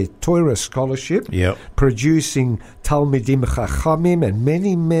for their Torah scholarship, Yep. producing Talmidim Chachamim and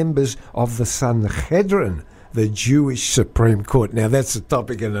many members of the Sanhedrin, the Jewish Supreme Court. Now, that's a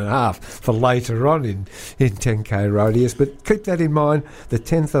topic and a half for later on in TenKradius, but keep that in mind. The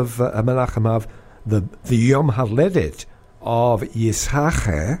 10th of Menachem Av, the Yom HaLedet of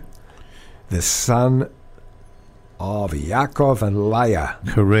Yisachar, the son of Yaakov and Leah.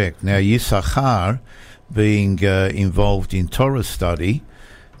 Correct. Now, Yisachar, being involved in Torah study,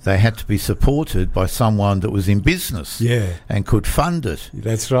 they had to be supported by someone that was in business and could fund it.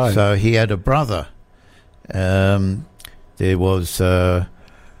 That's right. So he had a brother. There was the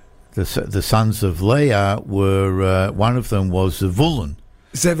sons of Leah were one of them was Zevulun.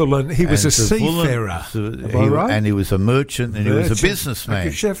 Zevulun, he was And a Zevulun, seafarer. Am I right? and he was a merchant and he was a businessman.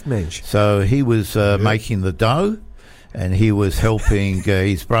 Like a chef mensch. So he was making the dough, and he was helping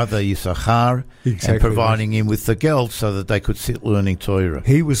his brother Yisachar Exactly and providing him with the geld so that they could sit learning Torah.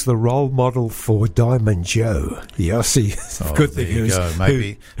 He was the role model for Diamond Joe. Yossi. Oh, Good there thing you go.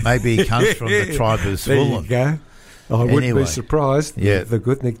 Maybe he comes from the tribe of There you Zvulun. go. I wouldn't Anyway. be surprised. Yeah. The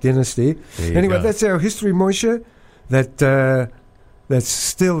Gutnick dynasty. There you Anyway, go. that's our history, Moshe. That's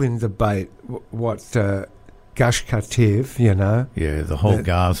still in debate. What Gash Kativ, Yeah, the whole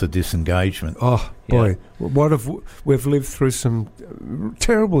Gaza disengagement. Oh boy, we've lived through some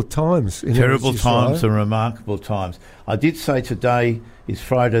terrible times. In Terrible Eretz times Yisrael. and remarkable times. I did say today is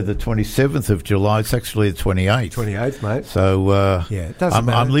Friday the 27th of July. It's actually the 28th. 28th, mate. So it doesn't I'm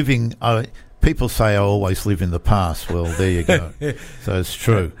matter. living... people say I always live in the past. Well, there you go. So it's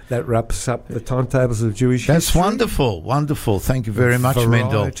true. That wraps up the timetables of Jewish That's history. wonderful, wonderful. Thank you very much,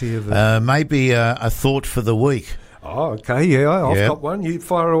 Mendel. variety of Maybe a thought for the week. Oh, okay, yeah, I've Yep. got one. You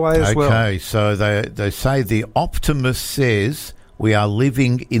fire away as well. Okay, so they say the optimist says we are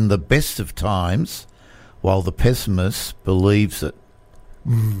living in the best of times, while the pessimist believes it.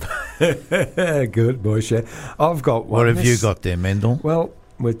 Good, Moshe. I've got one. What have you got there, Mendel? Well,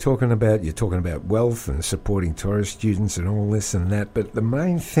 you're talking about wealth and supporting Torah students and all this and that, but the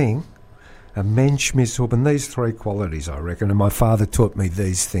main thing, a mensch mishuben, these three qualities, I reckon, and my father taught me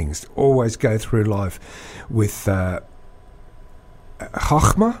these things. Always go through life with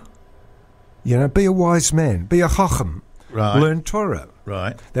chachma, be a wise man, be a chacham, Right. learn Torah.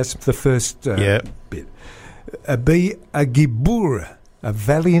 Right. That's the first Yeah. bit. Be a gibur, a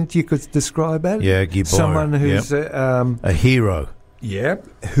valiant, you could describe that. Yeah, gibor. Someone who's a hero.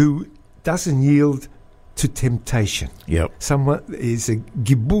 who doesn't yield to temptation. Yep. Someone is a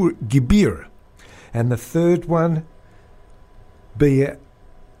gibir. And the third one, be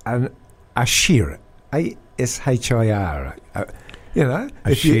an ashir, A-S-H-I-R.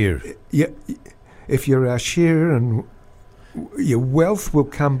 Ashir. If you're ashir, and your wealth will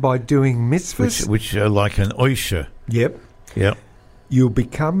come by doing mitzvahs. Which are like an oisha. Yep. Yep. You'll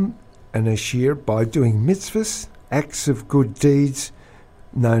become an ashir by doing mitzvahs, acts of good deeds,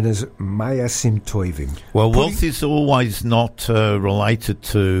 known as mayasim toivim. Well, wealth is always not related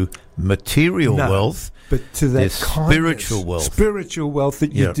to material wealth, but to that there's kindness, spiritual wealth. Spiritual wealth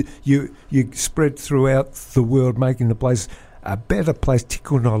that you spread throughout the world, making the place a better place.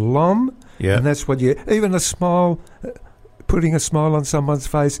 Tikkun olam, and that's what even a smile, putting a smile on someone's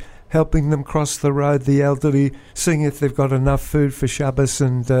face, helping them cross the road, the elderly, seeing if they've got enough food for Shabbos,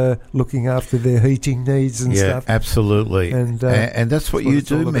 and looking after their heating needs and stuff. Absolutely. And that's what you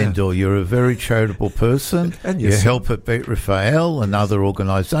it's all do, about. Mendel. You're a very charitable person. And you you're help at Bet Raphael and other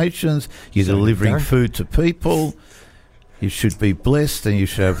organisations. You're delivering done. food to people. You should be blessed, and you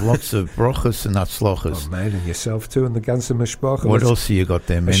should have lots of brochas and atzlochas. Oh, man, and yourself too, and the Ganze Mishpacha. What else have you got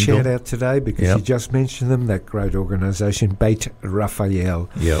there, A Mendel? shout out today, because Yep. you just mentioned them, that great organisation, Beit Raphael.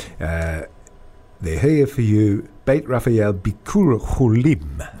 Yep. They're here for you. Beit Raphael Bikur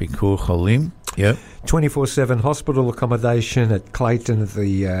Cholim. Bikur Cholim. Yep. 24/7 hospital accommodation at Clayton, at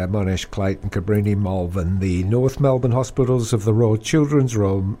the Monash Clayton, Cabrini, Malvern, the North Melbourne hospitals of the Royal Children's,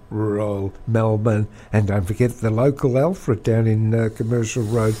 Royal Melbourne, and don't forget the local Alfred down in Commercial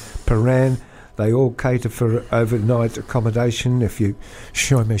Road, Paran. They all cater for overnight accommodation. If you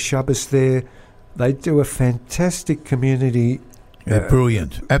show me Shabbos there, they do a fantastic community.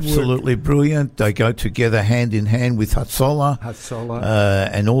 Brilliant. Absolutely brilliant. They go together hand in hand with Hatzalah.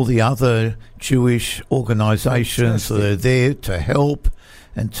 And all the other Jewish organisations that are there to help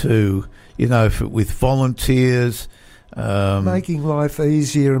and to, with volunteers. Making life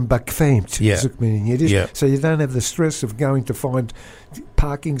easier and bekveemt. Yeah. So you don't have the stress of going to find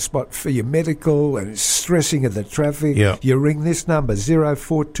parking spot for your medical and stressing of the traffic. Yeah. You ring this number,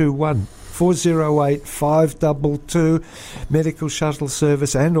 0421 408 522, medical shuttle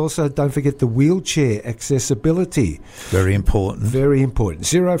service, and also don't forget the wheelchair accessibility. Very important. Very important.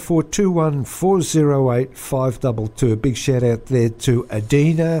 0421 408 522. A big shout out there to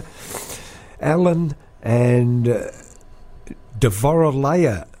Adina, Alan, and Devorah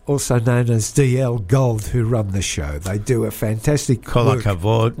Leia, also known as DL Gold, who run the show. They do a fantastic Kol work,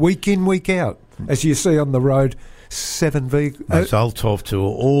 hakavod. week in, week out. As you see on the road, 7 vehicles. Mazal tov to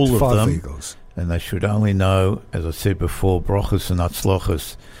all of 5 them. vehicles. And they should only know, as I said before, brochas and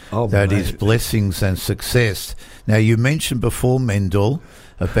atzlochas. Oh, that mate. is blessings and success. Now, you mentioned before, Mendel,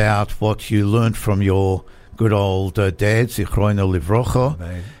 about what you learned from your good old dad, Zichrono Livrocha.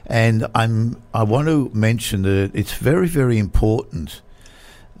 Mate. And I want to mention that it's very, very important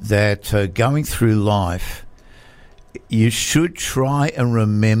that going through life, you should try and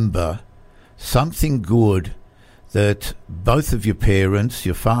remember something good that both of your parents,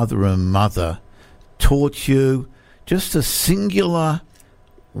 your father and mother, taught you, just a singular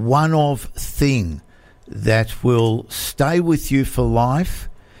one-off thing that will stay with you for life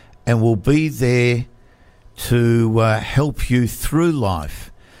and will be there to help you through life.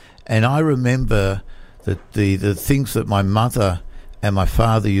 And I remember that the things that my mother and my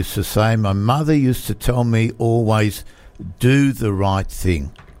father used to say. My mother used to tell me always, do the right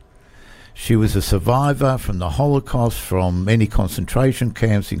thing. She was a survivor from the Holocaust, from many concentration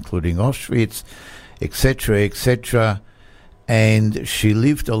camps, including Auschwitz, etc., etc. And she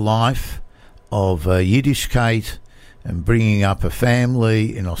lived a life of Yiddishkeit and bringing up a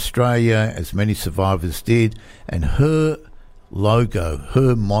family in Australia, as many survivors did. And her logo,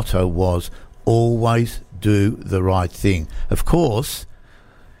 her motto was, always do the right thing. Of course,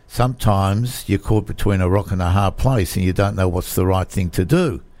 sometimes you're caught between a rock and a hard place and you don't know what's the right thing to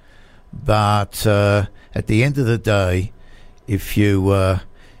do. But at the end of the day, if you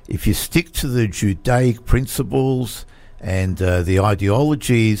stick to the Judaic principles and the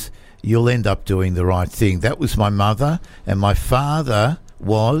ideologies, you'll end up doing the right thing. That was my mother, and my father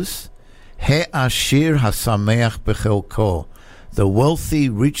was He'ashir hasameach bechelko. The wealthy,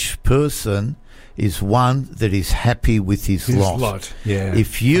 rich person is one that is happy with his lot. Yeah.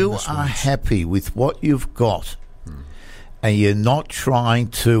 If you are happy with what you've got, and you're not trying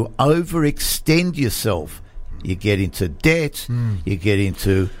to overextend yourself, you get into debt, you get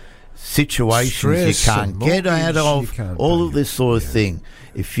into situations Stress you can't and get out mortgage, of, you can't all pay. of this sort of thing.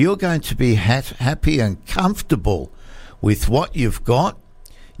 If you're going to be happy and comfortable with what you've got,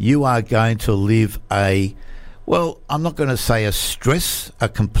 you are going to live I'm not going to say a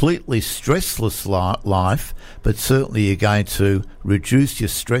completely stressless life, but certainly you're going to reduce your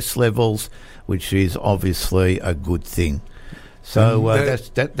stress levels, which is obviously a good thing. So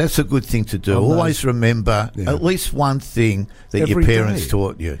that's a good thing to do. Always remember at least one thing that your Every parents day.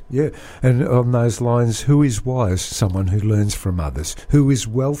 taught you. Yeah, and on those lines, who is wise? Someone who learns from others. Who is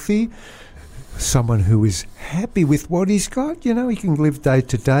wealthy? Someone who is happy with what he's got. You know, he can live day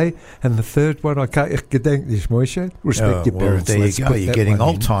to day. And the third one, I can't gedenk this, Moshe. Respect your parents. There you Let's go. put You're that getting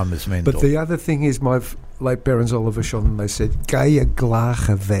one in. Alzheimer's, Mendel. But the other thing is, my late parents, Oliver Schoen, they said, "Ga je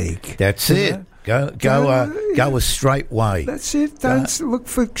glache weg." That's You it. know? Go a straight way. That's it. Don't look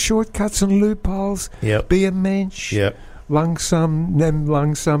for shortcuts and loopholes. Yep. Be a mensch. Yep. Langsam, nem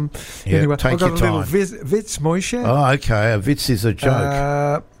langsam. Yep, Anyway, take I've got your a little time. Witz, Moshe. Oh, okay. A Witz is a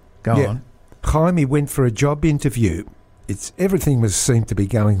joke. Go yeah. on. Chaime went for a job interview. Everything seemed to be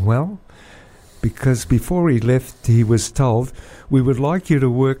going well, because before he left, he was told, "We would like you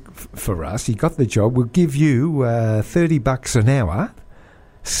to work for us." He got the job. We'll give you $30 an hour,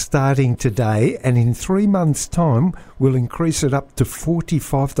 starting today, and in 3 months' time, we'll increase it up to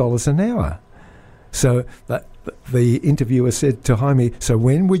 $45 an hour. So the interviewer said to Jaime, so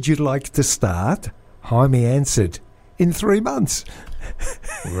when would you like to start? Jaime answered, in 3 months.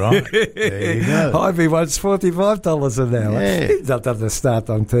 Right, there you go. Jaime wants $45 an hour. Yeah. He's not going to start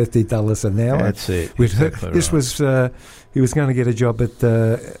on $30 an hour. That's it. With her, Exactly this right. was he was going to get a job at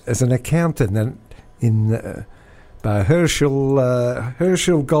as an accountant in by Herschel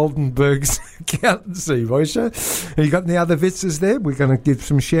Goldenberg's accountancy, Moishe. Have you got any other vitzes there? We're going to give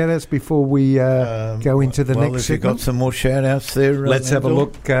some shout-outs before we go into the next If you've segment. got some more shout-outs there, Let's have a Mendel?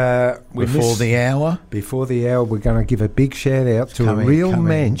 look. Before the hour. Before the hour, we're going to give a big shout-out to a real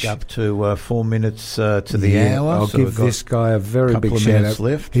mensch. Up to 4 minutes to the Yeah, hour. I'll so give we've got this guy a very couple big of shout minutes out.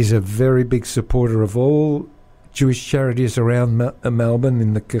 left. He's a very big supporter of all Jewish charities around Melbourne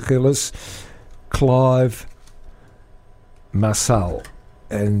in the Kehillas, Clive Masal.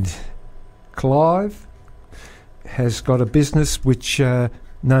 And Clive has got a business which they're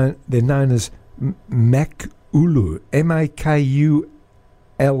known as Makulu, Makulu.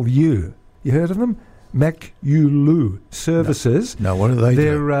 You heard of them? Makulu Services. No, what do they do?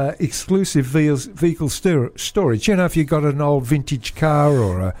 They're exclusive vehicle storage. You know, if you've got an old vintage car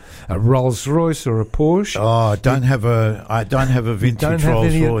or a Rolls Royce or a Porsche. Oh, I don't have a vintage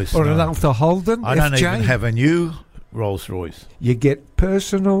Rolls Royce. Or no. an Alta Holden. I don't FJ. even have a new Rolls Royce. You get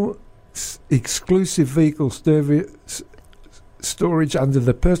personal exclusive vehicle storage under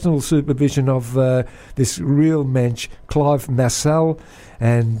the personal supervision of this real mensch, Clive Massell,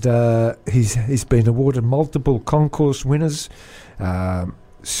 and he's been awarded multiple concourse winners.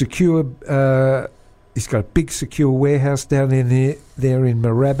 Secure. He's got a big secure warehouse down in there in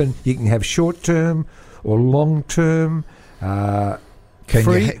Moorabbin. You can have short term or long term.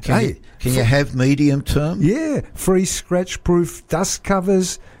 Can you have medium term? Yeah, free scratch-proof dust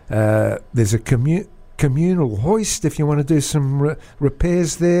covers. There's a communal hoist if you want to do some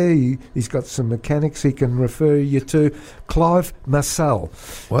repairs there. He's got some mechanics he can refer you to. Clive Massell.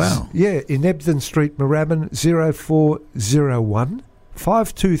 Wow. Yeah, in Ebden Street, Moorabbin, 0401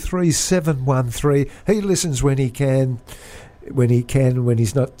 523 713. He listens when he can, when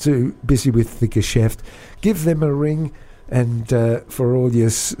he's not too busy with the geschäft. Give them a ring. And for all your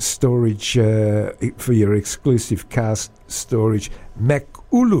storage, for your exclusive car storage,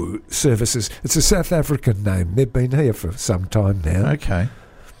 Makulu Services. It's a South African name. They've been here for some time now. Okay.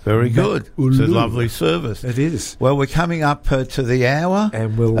 Very good. It's a lovely service. It is. Well, we're coming up to the hour.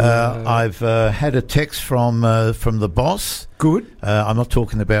 And we'll... I've had a text from the boss. Good. I'm not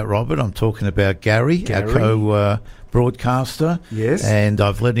talking about Robert. I'm talking about Gary. Our co-broadcaster. Yes. And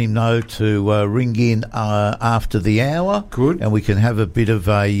I've let him know to ring in after the hour. Good. And we can have a bit of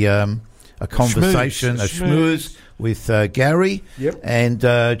a conversation, a schmooze with Gary. Yep. And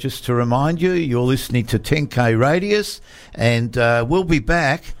just to remind you, you're listening to 10Kradius, and we'll be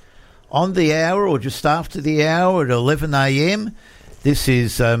back on the hour or just after the hour at 11 a.m. This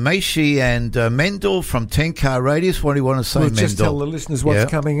is Maishi and Mendel from 10Kradius. What do you want to say, We'll Mendel? just tell the listeners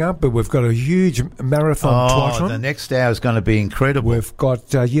what's coming up, but we've got a huge marathon the next hour is going to be incredible. We've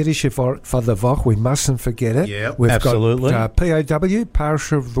got Yiddish for the Woche. We mustn't forget it. Yep, we've absolutely. got POW,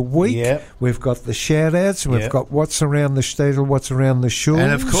 Parsha of the Week. Yep. We've got the shout-outs. We've Yep. got what's around the Stadel, what's around the shul.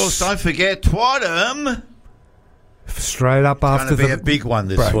 And, of course, don't forget Twadham. Straight up after It's going to be the a big one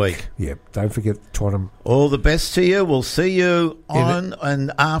this break. week. Yep, don't forget Tottenham. All the best to you. We'll see you on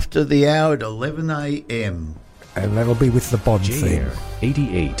and after the hour at 11 a.m. And that'll be with the Bond theme. JR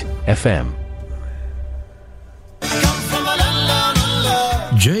 88 FM.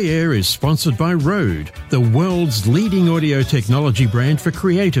 J-Air is sponsored by Rode, the world's leading audio technology brand for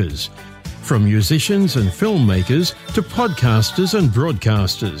creators. From musicians and filmmakers to podcasters and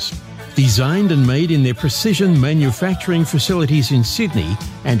broadcasters. Designed and made in their precision manufacturing facilities in Sydney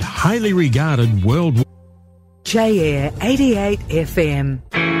and highly regarded worldwide. J-Air 88 FM.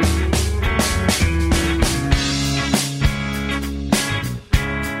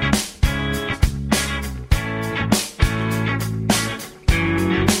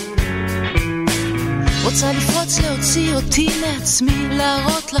 רוצה לפרוץ להוציא אותי מעצמי,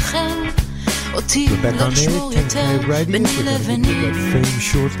 להראות לכם אותי We're back לא on לשמור air, יותר 10Kradius. ביני We're going to לביני do that theme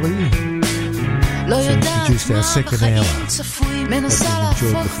shortly. לא יודעת introduce our מה second בחיים hour. צפוי, Hope מנסה you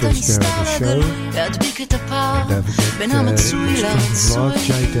enjoyed להפוך the את first הנסתר hour of the לגלוי, show. להדביק את הפער Don't forget בין המצוי streams לרצוי.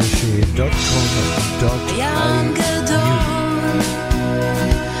 live, j-air.com.au. ים גדול,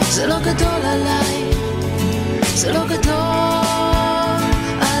 זה לא גדול עליי, זה לא גדול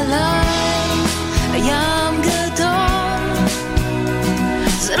עליי, הים גדול,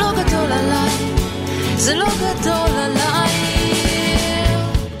 זה לא גדול עליי, זה לא גדול עליי.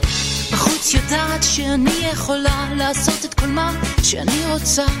 לעשות את כל מה שאני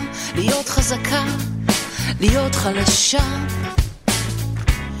רוצה, להיות חזקה, להיות חלשה.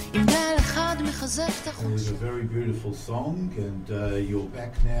 אם גל אחד מחזק את It was a החוש. very beautiful song, and you're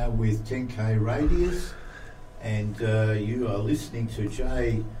back now with TenKradius, and you are listening to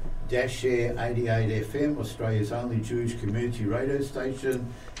J-Air 88 FM, Australia's only Jewish community radio station,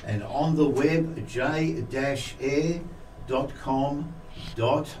 and on the web, j-air.com.au,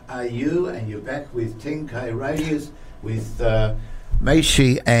 and you're back with TenKradius with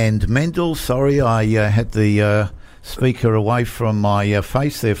Maishi and Mendel. Sorry, I had the speaker away from my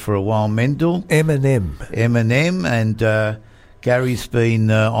face there for a while. Mendel, Eminem, and Gary's been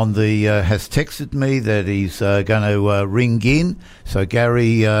on the has texted me that he's going to ring in. So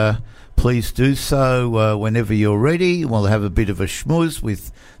Gary, please do so whenever you're ready. We'll have a bit of a schmooze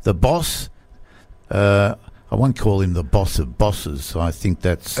with the boss. I won't call him the boss of bosses. I think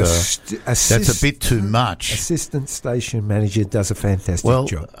that's a bit too much. Assistant station manager does a fantastic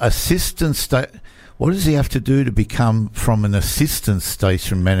job. What does he have to do to become from an assistant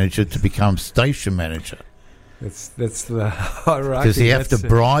station manager to become station manager? That's the hierarchy. Does he have to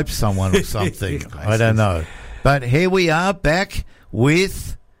bribe someone or something? I don't know. But here we are back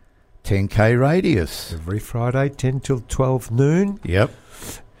with TenKradius. Every Friday, 10 till 12 noon. Yep.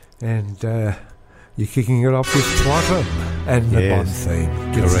 And you're kicking it off with Twatter and the Bond theme.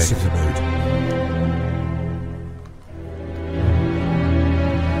 Gets us in the mood.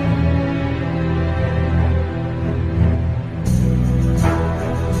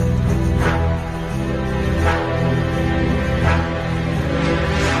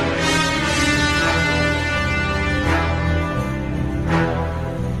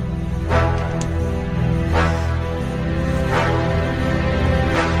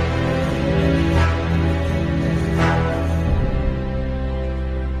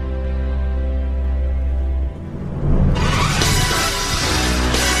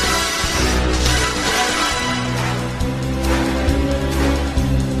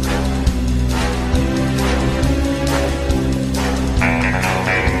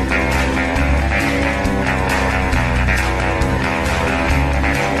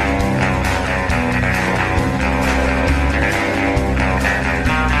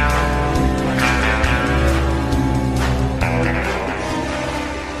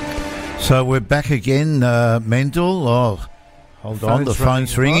 So we're back again, Mendel. Oh, hold on, the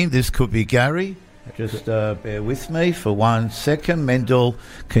phone's ringing. This could be Gary. Just bear with me for 1 second. Mendel,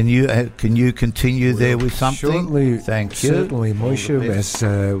 can you continue there with something? Shortly, thank you. Certainly, Moisha, as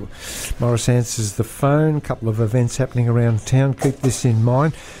Morris answers the phone. A couple of events happening around town. Keep this in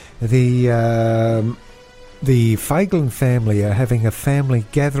mind. The Fagelin family are having a family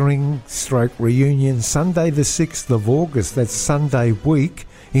gathering / reunion Sunday the 6th of August. That's Sunday week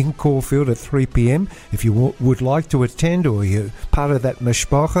in Caulfield at 3 p.m. If you would like to attend or you're part of that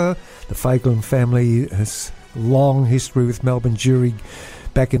mishpacha, the Fagelin family has long history with Melbourne Jury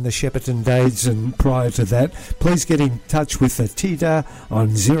back in the Shepparton days and prior to that. Please get in touch with the TIDA on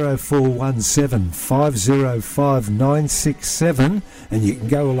 0417 505 967 and you can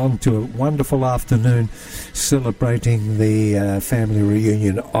go along to a wonderful afternoon celebrating the family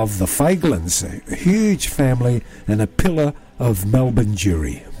reunion of the Fagelins, a huge family and a pillar of Melbourne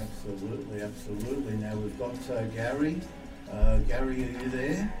Jury. Absolutely. Now we've got Gary. Gary, are you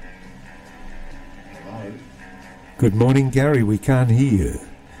there? Hello. Good morning, Gary. We can't hear you.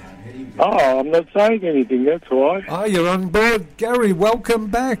 Oh, I'm not saying anything, that's why. Oh, you're on board. Gary, welcome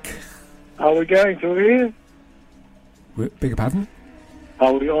back. Are we going to air? Beg your pardon?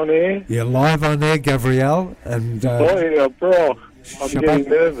 Are we on air? You're live on air, Gabrielle. And, bro. I'm getting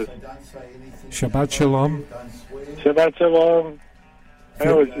nervous. Shabbat Shalom. Shabbat Shalom.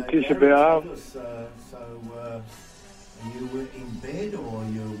 How was the Tisha B'Av? Are you in bed or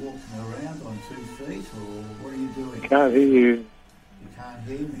you're walking around on 2 feet or what are you doing? Can't hear you. You can't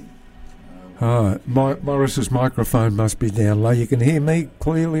hear me? Morris's microphone must be down low. You can hear me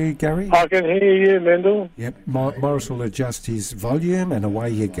clearly, Gary? I can hear you, Mendel. Yep. Morris will adjust his volume and away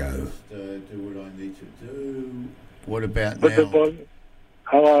you go. Do what I need to do. What about Put now?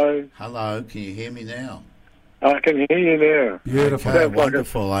 Hello. Hello, can you hear me now? I can hear you now. Beautiful. Okay,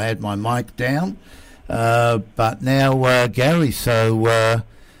 wonderful. I had my mic down. But now, Gary, so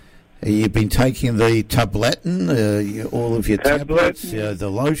you've been taking the tabletten, all of your tablets, the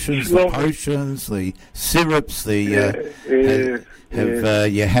lotions, the potions, the syrups, have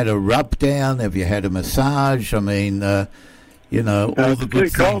you had a rub down? Have you had a massage? I mean, all the good things.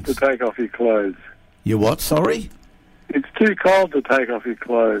 It's too cold to take off your clothes. You what, sorry? It's too cold to take off your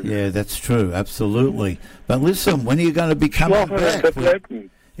clothes. Yeah, that's true, absolutely. But listen, when are you going to be coming back?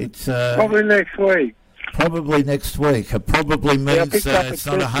 It's probably next week. Probably next week. It probably Yeah, I means picked up it's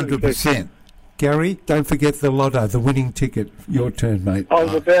a not Christmas 100%. Gary, don't forget the lotto, the winning ticket. Your turn, mate. I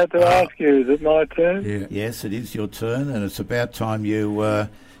was about to ask you, is it my turn? Yeah. Yes, it is your turn, and it's about time you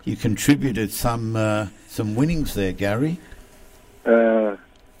contributed some winnings there, Gary.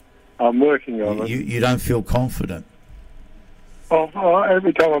 I'm working on it. You don't feel confident.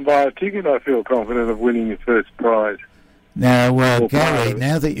 Every time I buy a ticket, I feel confident of winning the first prize. Now, Or Gary, prize.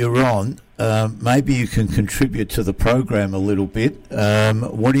 now that you're on, maybe you can contribute to the program a little bit.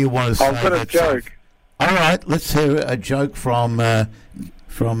 What do you want to say? I've got a joke. All right, let's hear a joke from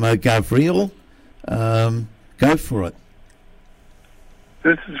Gabriel. Go for it.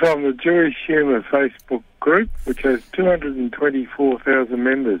 This is from the Jewish Humour Facebook group, which has 224,000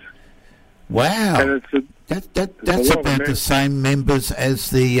 members. Wow. And it's a That's lot of about the members. same members as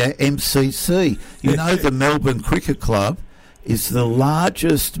the MCC. You know, the Melbourne Cricket Club is the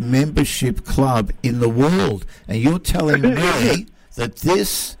largest membership club in the world, and you're telling me that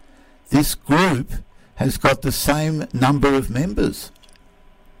this group has got the same number of members.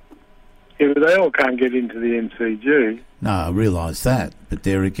 Yeah, but they all can't get into the MCG. No, I realise that, but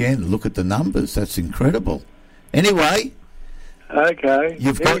there again, look at the numbers. That's incredible. Anyway, Okay,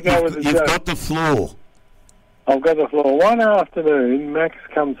 you've here we go with the joke. got the floor. I've got the floor. One afternoon, Max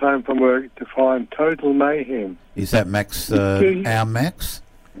comes home from work to find total mayhem. Is that Max? Our Max?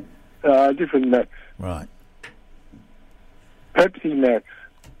 Different Max. Right. Pepsi Max.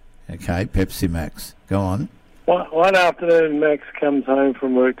 Okay, Pepsi Max. Go on. One afternoon, Max comes home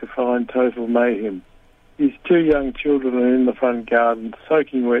from work to find total mayhem. His two young children are in the front garden,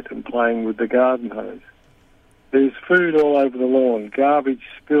 soaking wet and playing with the garden hose. There's food all over the lawn, garbage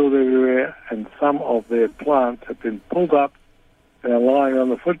spilled everywhere, and some of their plants have been pulled up and are lying on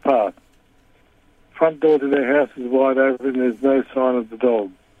the footpath. Front door to their house is wide open, there's no sign of the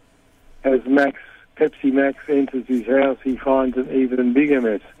dog. As Pepsi Max enters his house, he finds an even bigger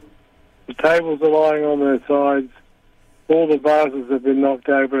mess. The tables are lying on their sides, all the vases have been knocked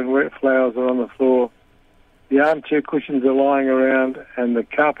over and wet flowers are on the floor. The armchair cushions are lying around and the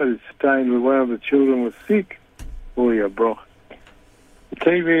carpet is stained where one of the children was sick. Oh, yeah, bro. The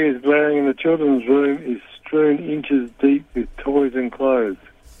TV is blaring and the children's room is strewn inches deep with toys and clothes.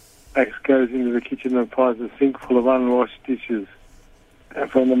 Max goes into the kitchen and finds a sink full of unwashed dishes.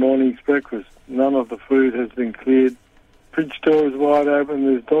 And from the morning's breakfast, none of the food has been cleared. Fridge door is wide open,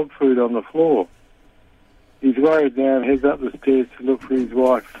 there's dog food on the floor. He's worried now and heads up the stairs to look for his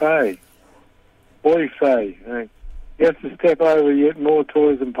wife, Faye. Boy, Faye. He has to step over yet more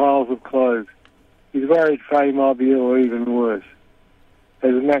toys and piles of clothes. He's worried Faye might be ill or even worse.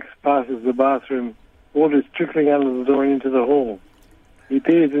 As Max passes the bathroom, water is trickling under the door into the hall. He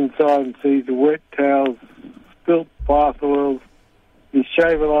peers inside and sees wet towels, spilt bath oils, his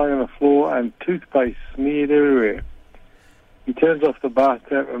shaver lying on the floor and toothpaste smeared everywhere. He turns off the bath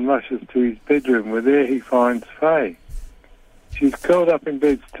tap and rushes to his bedroom, where there he finds Faye. She's curled up in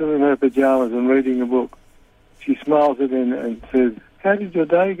bed, still in her pyjamas and reading a book. She smiles at him and says, "How did your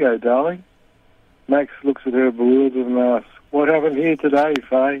day go, darling?" Max looks at her bewildered and asks, "What happened here today,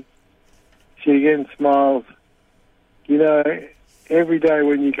 Faye?" She again smiles. "You know, every day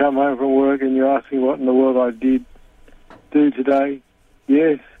when you come home from work and you ask me what in the world I did do today."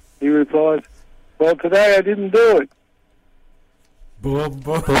 "Yes," he replies. "Well, today I didn't do it." Boom,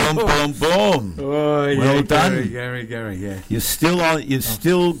 boom, Boom, boom, boom. Oh, yeah, Well done. Gary, yeah. You're still on. You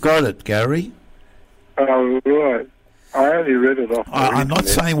still got it, Gary. Oh, right. I only read it off. I'm not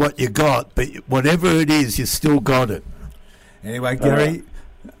saying what you got, but whatever it is, you still got it. Anyway, Gary,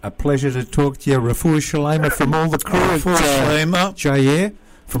 a pleasure to talk to you. Refuah Shalema from all the crew at Shalema. Jair,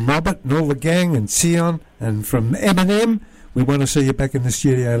 from Robert and all the gang, and Sion, and from Eminem. We want to see you back in the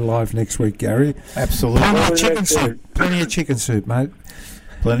studio live next week, Gary. Absolutely. Plenty of chicken soup. Plenty of chicken soup, mate.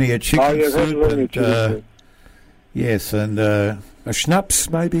 Plenty of chicken yes, soup. plenty of And, chicken soup. yes, and A schnapps,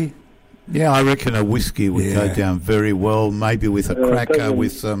 maybe. yeah, I reckon a whiskey would go Yeah. down very well. Maybe with a cracker, doesn't-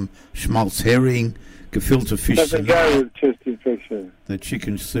 with some schmaltz herring, gefilte fish, Doesn't go with chest infection. the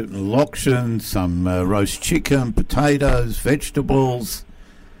chicken soup and lokshen, some roast chicken, potatoes, vegetables.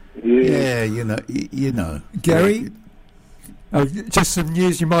 Yeah. Yeah, you know. Gary, just some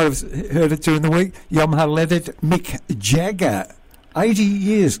news. You might have heard it during the week. Yom Haledet Mick Jagger. 80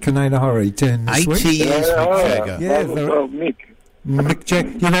 years, Kanana Hori turned this 80 week. years, Mick Jagger. Yeah, Well, Mick. Mick Jagger.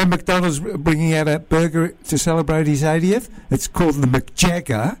 You know, McDonald's bringing out a burger to celebrate his 80th. It's called the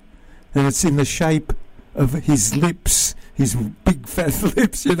McJagger, and it's in the shape of his lips, his big fat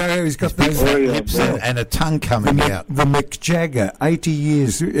lips. You know, how he's got those Oh, yeah, Lips yeah. and a tongue coming out. The McJagger, 80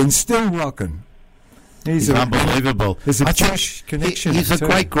 years, and still rocking. He's unbelievable. There's a I think Jewish connection. He's a too.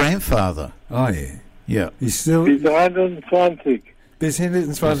 great grandfather. Oh, yeah. Yeah. He's 120. Bis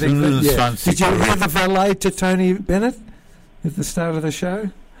 120. 120. Yeah. Did you hear the valet to Tony Bennett at the start of the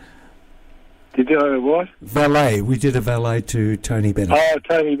show? Did you know what? Valet. We did a valet to Tony Bennett. Oh,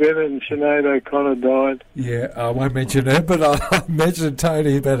 Tony Bennett and Sinead O'Connor died. Yeah, I won't mention her, but I'll mention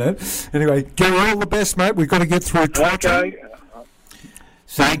Tony Bennett. Anyway, Gary, all the best, mate. We've got to get through Twitter. Okay.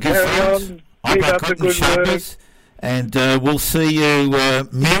 Thank you, friends. Keep up the good work. And we'll see you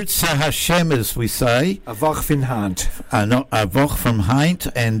Mirza Hashem, as we say. A Woche van Hand. Not a Woche from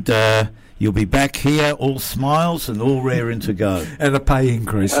Heint, and you'll be back here, all smiles and all raring to go. And a pay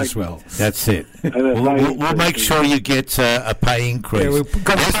increase as well. That's it. We'll make sure you get a pay increase. Yeah, we've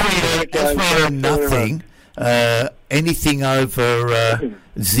got as we earn nothing, anything over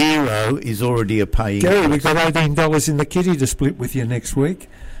zero is already a pay increase. Gary, we've got $18 in the kitty to split with you next week.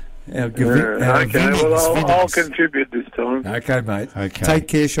 Okay, well, I'll contribute this time. Okay, mate. Okay. Take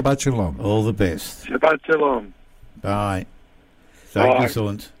care. Shabbat shalom. All the best. Shabbat shalom. Bye. Bye.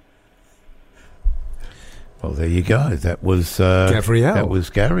 Well, there you go. That was Gabrielle. That was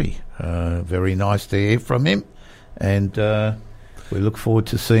Gary. Very nice to hear from him, and we look forward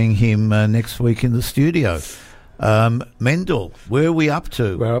to seeing him next week in the studio. Mendel, where are we up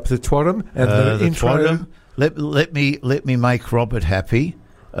to? We're up to Twadham and the intro. Twadham. Let me make Robert happy.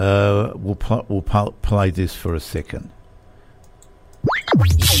 We'll play this for a second.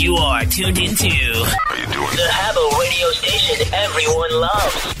 You are tuned into the Habbo radio station everyone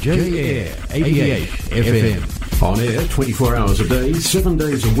loves. J-Air 88 FM. On air 24 hours a day, 7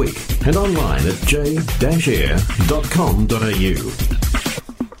 days a week. And online at j-air.com.au.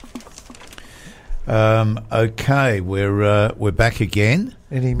 Okay, we're back again.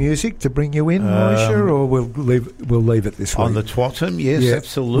 Any music to bring you in, Moisha, or we'll leave it this week? On the Twattam, yes, Yeah,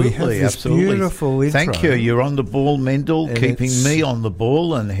 absolutely. we have this absolutely. beautiful intro. Thank you. You're on the ball, Mendel, And keeping it's- me on the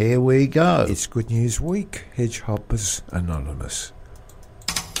ball, and here we go. It's Good News Week. Hedgehoppers Anonymous.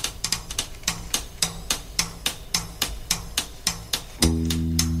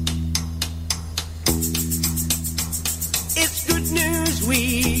 It's Good News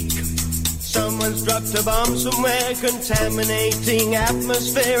Week. Someone's dropped a bomb somewhere, contaminating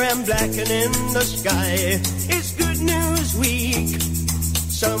atmosphere and blackening the sky. It's Good News Week.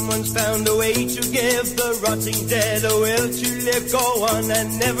 Someone's found a way to give the rotting dead a will to live, go on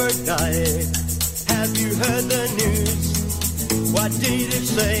and never die. Have you heard the news? What did it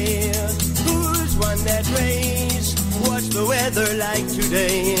say? Who's won that race? What's the weather like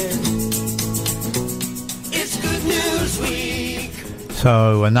today? It's Good News Week.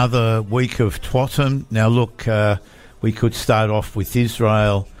 So another week of Twattam. Now look, we could start off with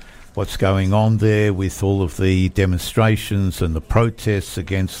Israel, what's going on there with all of the demonstrations and the protests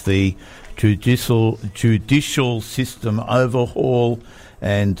against the judicial system overhaul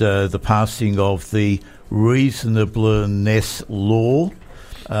and the passing of the reasonableness law.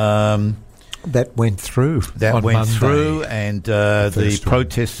 That went through. That went Monday. through, and the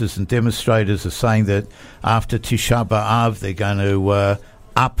protesters and demonstrators are saying that after Tisha B'Av, they're going to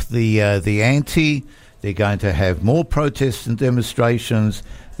up the ante. They're going to have more protests and demonstrations.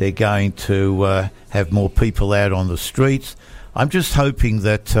 They're going to have more people out on the streets. I'm just hoping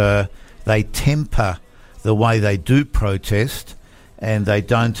that they temper the way they do protest, and they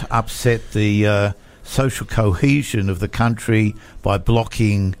don't upset the social cohesion of the country by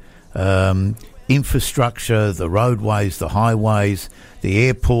blocking infrastructure, the roadways, the highways, the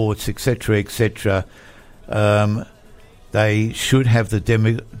airports, etc., etc. They should have the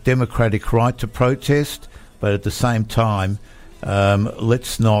democratic right to protest, but at the same time,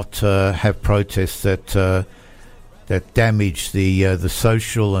 let's not have protests that damage the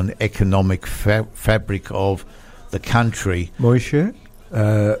social and economic fabric of the country. Moisha,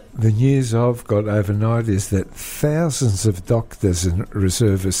 the news I've got overnight is that thousands of doctors and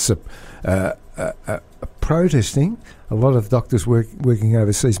reservists are protesting. A lot of doctors working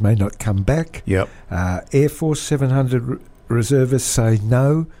overseas may not come back. Yep. Air Force 700 reservists say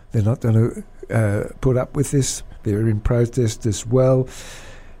no, they're not going to put up with this. They're in protest as well.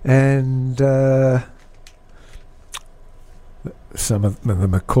 And some of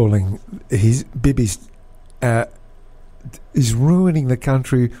them are calling Bibi's is ruining the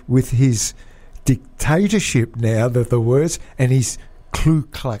country with his dictatorship now, the words, and his Ku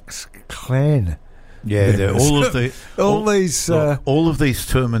Klux Klan. Yeah, all of these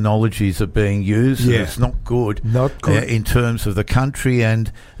terminologies are being used. Yeah. And it's not good. Not good. In terms of the country,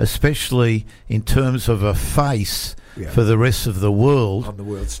 and especially in terms of a face for the rest of the world. On the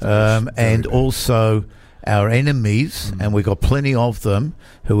world stage. And Very also our enemies, and we've got plenty of them,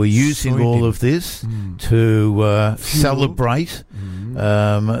 who are using all of this to celebrate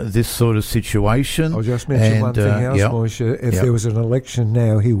this sort of situation. I'll just mention one thing else, Moshe. If there was an election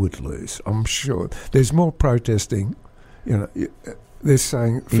now, he would lose. I'm sure. There's more protesting. They're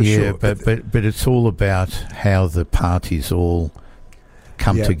saying for sure. but it's all about how the parties all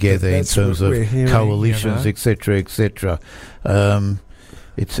come together in terms of coalitions, etc., etc.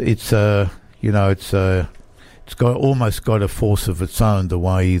 It's got almost got a force of its own the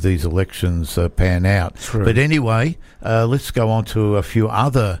way these elections pan out. True. But anyway, let's go on to a few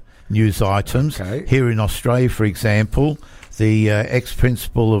other news items. Okay. Here in Australia, for example, the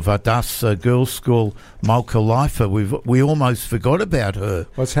ex-principal of Adas Girls' School, Malka Leifer, we almost forgot about her.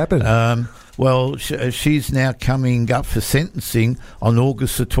 What's happened? Well, she's now coming up for sentencing on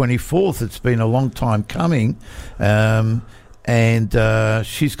August the 24th. It's been a long time coming. And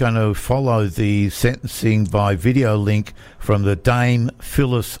she's going to follow the sentencing by video link from the Dame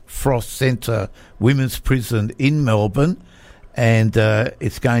Phyllis Frost Centre Women's Prison in Melbourne. And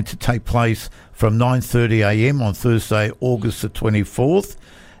it's going to take place from 9:30am on Thursday, August the 24th.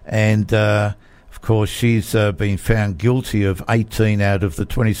 And, of course, she's been found guilty of 18 out of the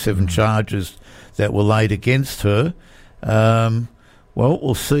 27 charges that were laid against her. Well,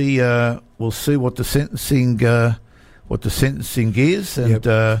 we'll see what the sentencing is,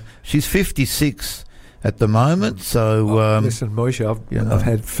 and she's 56 at the moment. So listen, Moshe, I've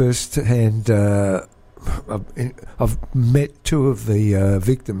had first-hand. I've met two of the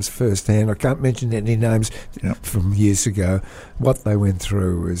victims firsthand. I can't mention any names from years ago. What they went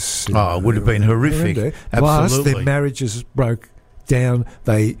through was it would have been horrific. Plus, Absolutely. their marriages broke down.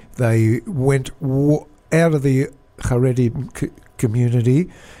 They went out of the Haredi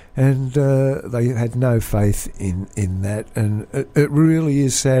community. And they had no faith in that. And it really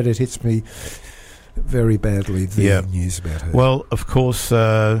is sad. It hits me very badly, the news about her. Well, of course,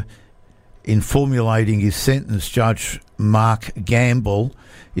 in formulating his sentence, Judge Mark Gamble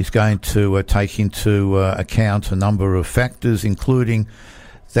is going to take into account a number of factors, including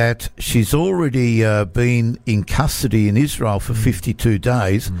that she's already been in custody in Israel for 52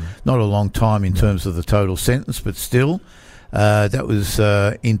 days. Not a long time in terms of the total sentence, but still. That was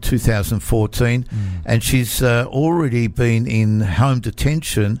in 2014, and she's already been in home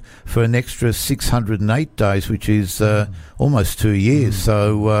detention for an extra 608 days, which is almost 2 years.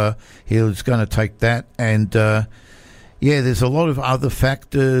 So he's going to take that, and there's a lot of other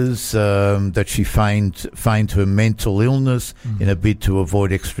factors that she feigned her mental illness in a bid to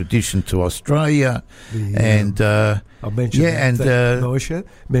avoid extradition to Australia, I mentioned Moshe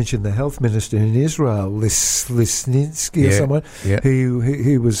mentioned the health minister in Israel, Lisninsky or someone. Yeah.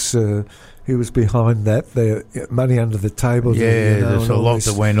 He was behind that. The money under the table. There's a lot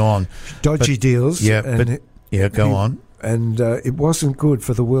that went on. Dodgy deals. Go on. And it wasn't good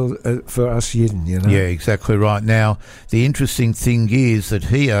for the world, for us Yidden, Yeah, exactly right. Now, the interesting thing is that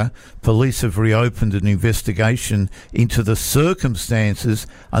here, police have reopened an investigation into the circumstances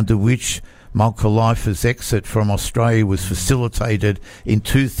under which Malka Leifer's exit from Australia was facilitated in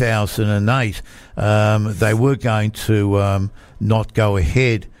 2008. They were going to not go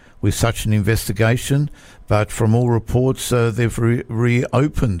ahead with such an investigation, but from all reports, they've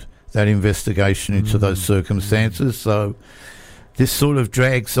reopened that investigation into those circumstances. So this sort of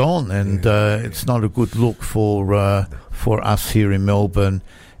drags on, and it's not a good look for us here in Melbourne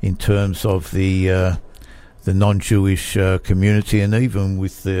in terms of the non-Jewish community, and even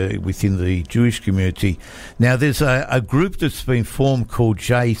within the Jewish community. Now, there's a group that's been formed called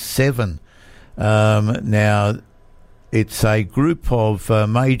J7. Now, it's a group of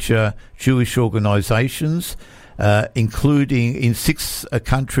major Jewish organisations, including in 6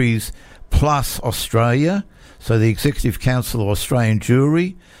 countries plus Australia. So the Executive Council of Australian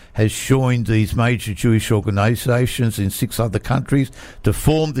Jewry has joined these major Jewish organisations in 6 other countries to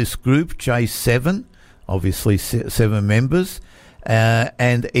form this group, J7. Obviously 7 members,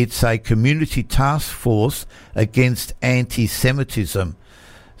 and it's a community task force against anti-Semitism.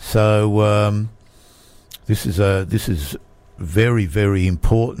 So this is very, very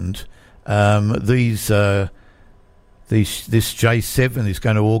important. This J7 is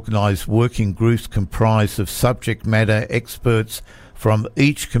going to organise working groups comprised of subject matter experts from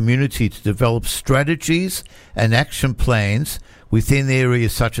each community to develop strategies and action plans within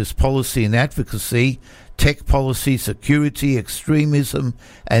areas such as policy and advocacy, tech policy, security, extremism,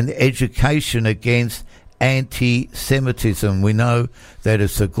 and education against anti-Semitism. We know that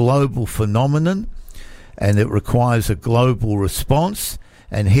it's a global phenomenon and it requires a global response.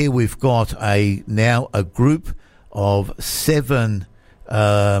 And here we've got now a group of 7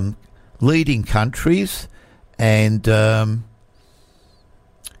 leading countries and they're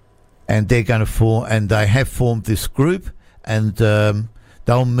going to form, and they have formed this group, and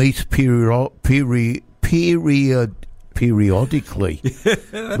they'll meet periodically.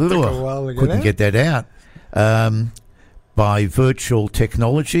 Couldn't get that out. By virtual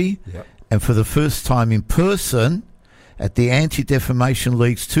technology, and for the first time in person at the Anti-Defamation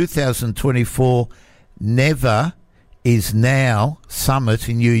League's 2024 Never Is Now Summit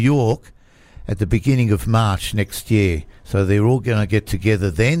in New York at the beginning of March next year. So they're all going to get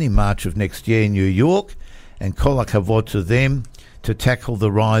together then in March of next year in New York, and kol hakavod to them to tackle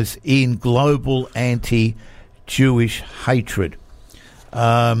the rise in global anti-Jewish hatred.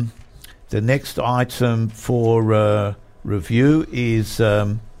 The next item for review is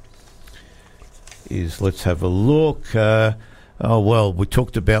let's have a look. We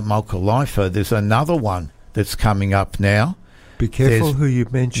talked about Malka Leifer. There's another one that's coming up now. Be careful who you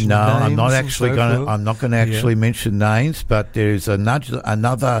mention. No, names I'm not actually going to. I'm not going to actually mention names, but there's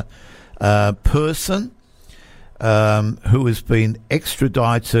another person who has been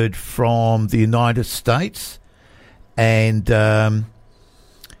extradited from the United States, and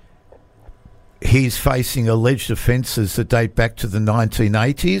he's facing alleged offences that date back to the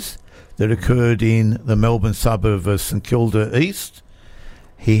 1980s that occurred in the Melbourne suburb of St Kilda East.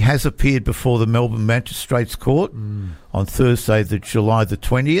 He has appeared before the Melbourne Magistrates Court on Thursday, July the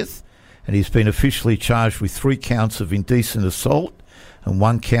 20th, and he's been officially charged with 3 counts of indecent assault and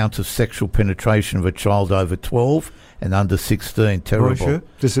 1 count of sexual penetration of a child over 12 and under 16. Terrible. Roger,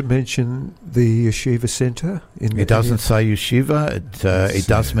 does it mention the Yeshiva Centre? It doesn't say Yeshiva. It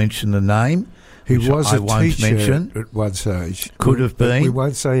does mention the name. He was I a won't teacher mention. at one stage. Could have been. We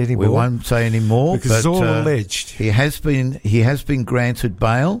won't say any more. We won't say any more. Because it's all alleged. He has been granted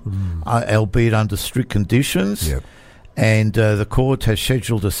bail, albeit under strict conditions. Yep. And the court has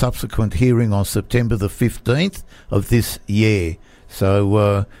scheduled a subsequent hearing on September the 15th of this year.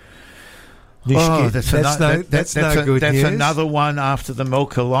 So... that's no good news. That's another one after the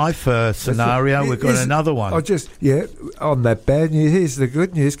Malka Leifer scenario. We've got another one. On that bad news, here's the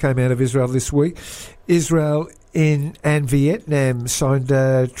good news. Came out of Israel this week. Israel and Vietnam signed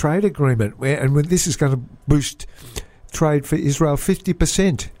a trade agreement, and this is going to boost trade for Israel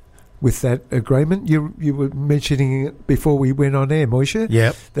 50%. With that agreement, you were mentioning it before we went on air, Moishe.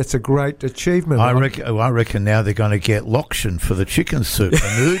 Yep, that's a great achievement. I reckon now they're going to get lokshen for the chicken soup,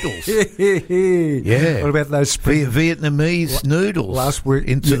 the noodles. Yeah. What about those Vietnamese noodles last week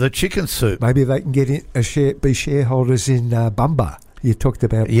into the chicken soup? Maybe they can get be shareholders in Bumba. You talked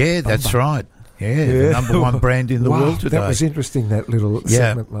about. Yeah, Bumba. That's right. Yeah, the number one brand in the world today. That was interesting. That little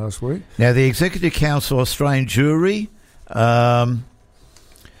segment last week. Now the Executive Council Australian Jury.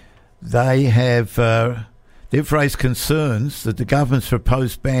 They've raised concerns that the government's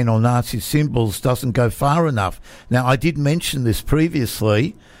proposed ban on Nazi symbols doesn't go far enough. Now, I did mention this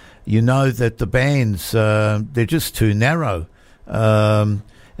previously. You know that the bans, they're just too narrow. And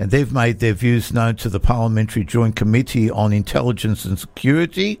they've made their views known to the Parliamentary Joint Committee on Intelligence and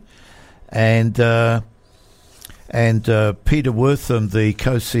Security. And Peter Wortham, the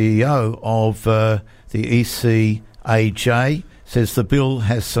co-CEO of the ECAJ, says the bill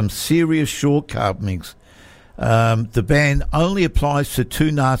has some serious shortcomings. The ban only applies to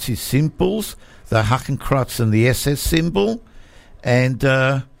 2 Nazi symbols, the Hakenkreuz and the SS symbol, and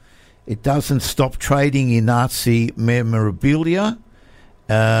it doesn't stop trading in Nazi memorabilia,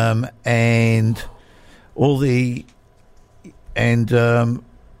 and all the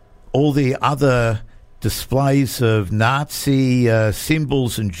other displays of Nazi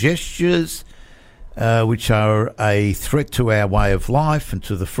symbols and gestures, which are a threat to our way of life and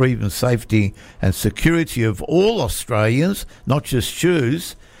to the freedom, safety and security of all Australians, not just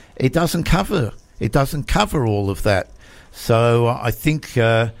Jews. It doesn't cover all of that. So I think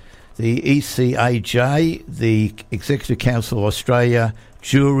the ECAJ, the Executive Council of Australia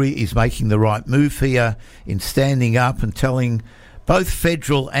jury, is making the right move here in standing up and telling both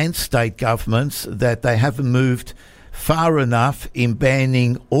federal and state governments that they haven't moved far enough in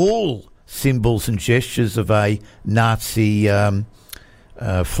banning all symbols and gestures of a Nazi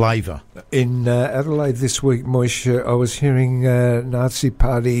flavour. In Adelaide this week, Moishe, I was hearing Nazi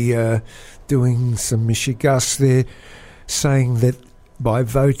Party doing some mishigas there, saying that by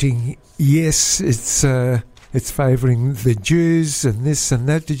voting yes, it's favouring the Jews and this and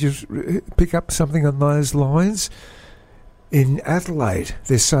that. Did you pick up something on those lines? In Adelaide,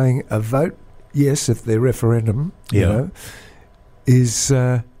 they're saying a vote yes at their referendum, is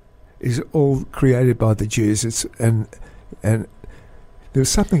all created by the Jews. And there was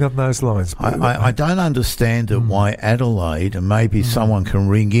something on those lines. I don't understand why Adelaide, and maybe someone can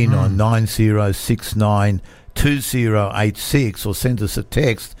ring in on 9069 2086 or send us a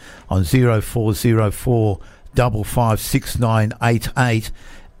text on 0404 556988.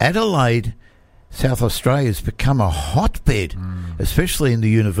 Adelaide, South Australia has become a hotbed, especially in the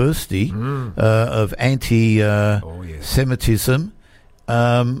university, of anti-Semitism.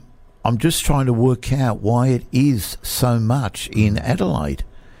 I'm just trying to work out why it is so much in Adelaide.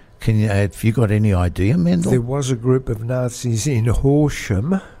 Have you got any idea, Mendel? There was a group of Nazis in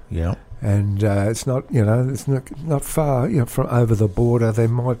Horsham. Yeah. And it's not, it's not far, from over the border. They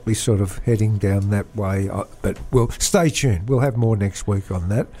might be sort of heading down that way. But we'll stay tuned. We'll have more next week on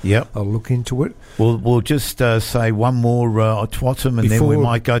that. Yep. I'll look into it. We'll just say one more Twattam, and then we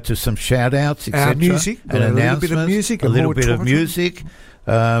might go to some shout-outs, etc. Music. And announcements. A little bit of music.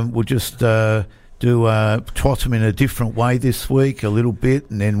 We'll just do Twattam in a different way this week, a little bit,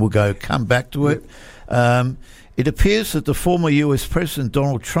 and then we'll come back to it. It appears that the former US President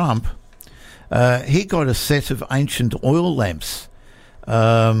Donald Trump, he got a set of ancient oil lamps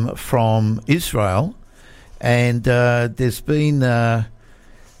from Israel, and there's been,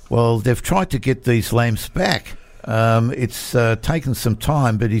 they've tried to get these lamps back. It's taken some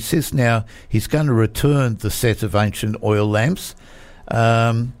time, but he says now he's going to return the set of ancient oil lamps.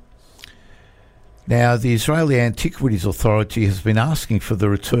 Now, the Israeli Antiquities Authority has been asking for the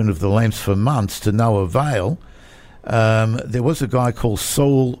return of the lamps for months to no avail. There was a guy called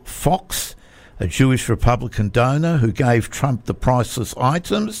Saul Fox, a Jewish Republican donor, who gave Trump the priceless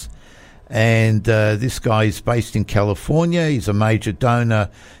items. And this guy is based in California. He's a major donor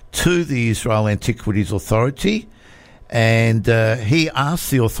to the Israel Antiquities Authority. And he asked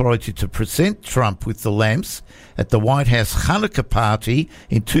the authority to present Trump with the lamps at the White House Hanukkah party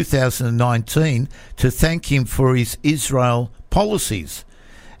in 2019 to thank him for his Israel policies.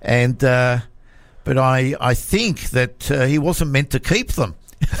 And but I think that he wasn't meant to keep them.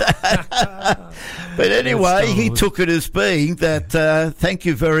 But anyway, he took it as being that thank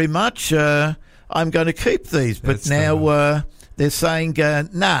you very much, I'm going to keep these. But now they're saying,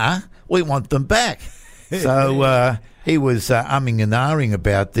 nah, we want them back. So he was umming and ahhing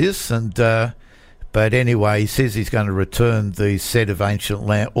about this, and but anyway, he says he's going to return the set of ancient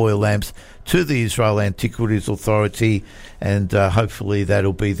oil lamps to the Israel Antiquities Authority, and hopefully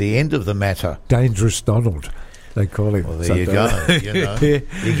that'll be the end of the matter. Dangerous Donald, they call him. Well, there you go.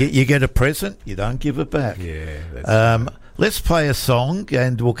 You get a present, you don't give it back. Yeah. That's let's play a song,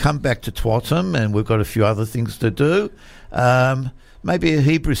 and we'll come back to Twattam, and we've got a few other things to do. Maybe a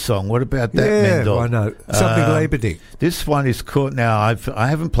Hebrew song. What about that, Mendel? Why not? Something Labadic. This one is called, now I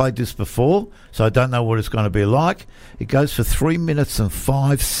haven't played this before, so I don't know what it's going to be like. It goes for 3 minutes and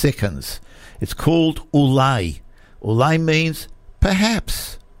 5 seconds. It's called Ulay. Ulay means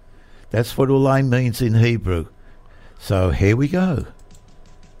perhaps. That's what Ulay means in Hebrew. So here we go.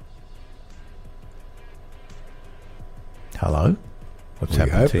 Hello? What's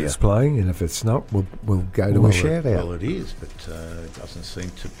happened hope here? It's playing, and if it's not, we'll go to a shout out. Well, it is, but it doesn't seem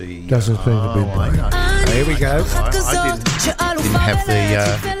to be. Doesn't seem to be playing. Here we go. I didn't have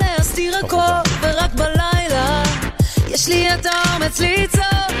the. יש לי את האומץ לצעוק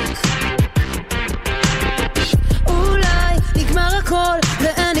אולי נגמר הכל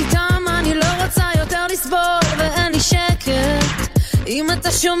ואין לי טעם אני לא רוצה יותר לסבול ואין לי שקט אם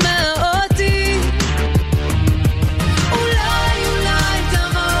אתה שומע אותי אולי אולי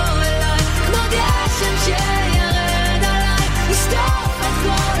תבוא אליי כמו גשם שירד עליי ישטוף את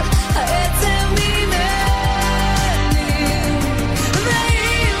כל העצם ממני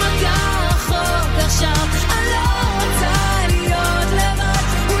ואם אתה רחוק עכשיו אני לא רוצה להיות לבד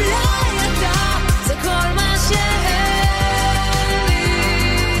אולי אתה זה כל מה שאין לי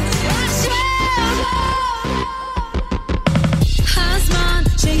הזמן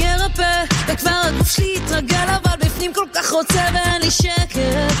שירפא וכבר הגוף שלי יתרגל אבל בפנים כל כך רוצה ואין לי שקט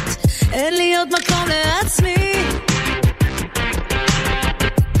אין לי עוד מקום לעצמי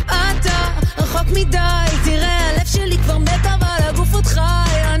אתה רחוק מדי תראה הלב שלי כבר מת אבל הגוף עוד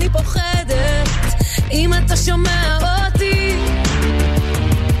חי אני פוחדת אם אתה שומע אותי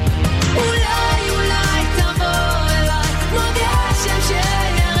אולי אולי תבוא אליי כמו גשם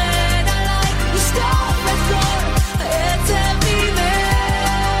שירד עליי ישטוף את כל העצב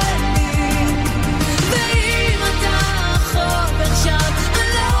ממני ואם אתה רחוק עכשיו אני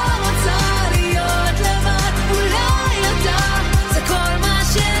לא רוצה להיות לבד אולי אתה זה כל מה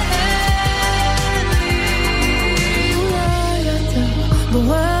שאין לי אולי אתה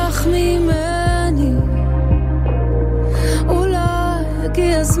בורח ממני אולי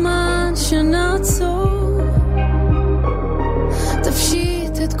הגיע הזמן שנעצור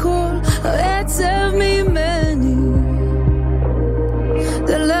תפשיט את כל העצב ממני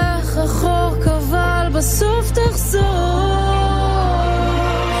תלך רחוק אבל בסוף סוף.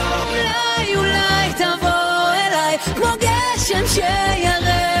 אולי, אולי תבוא אליי, כמו גשם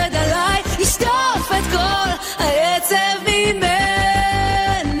שירד עליי, ישטוף את כל העצב ממני.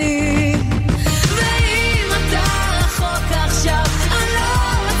 ואם אתה רחוק עכשיו, אני לא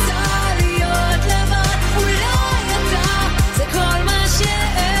רוצה להיות לבד, אולי אתה זה כל מה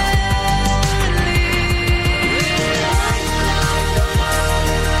שאין לי.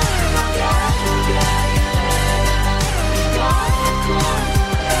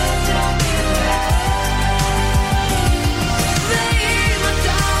 ואם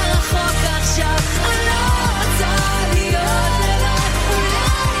אתה רחוק עכשיו, אני לא רוצה להיות לבד, אולי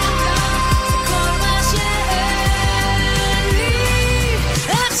אתה זה כל מה שאין לי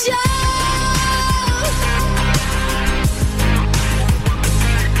עכשיו.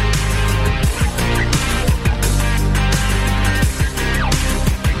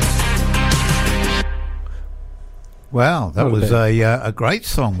 Wow, that What was about- a great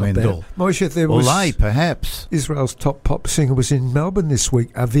song, Wendell. Moshe, there Or was Lay, perhaps. Israel's top pop singer was in Melbourne this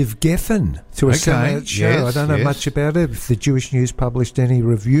week, Aviv Geffen, to a Okay, sellout show. yes, I don't know yes. much about it. If the Jewish News published any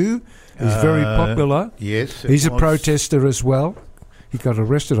review, he's very popular. Yes. it He's a was. protester as well. He got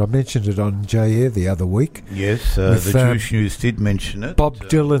arrested. I mentioned it on JR the other week. Yes, With, the Jewish News did mention it. Bob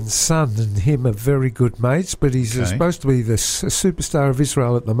Dylan's son and him are very good mates, but he's Okay. supposed to be the superstar of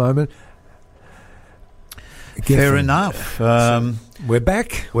Israel at the moment. Fair Geffen. enough. We're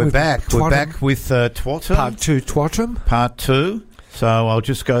back. We're with back. We're Twattem. back with Twattem. Part 2 Twattem. Part 2. So I'll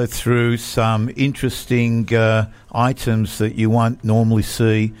just go through some interesting items that you won't normally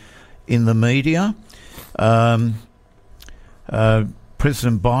see in the media. President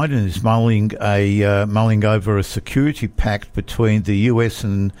Biden is mulling over a security pact between the US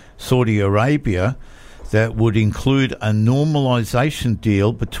and Saudi Arabia that would include a normalization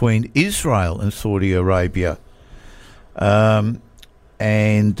deal between Israel and Saudi Arabia.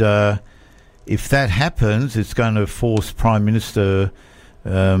 If that happens, it's going to force Prime Minister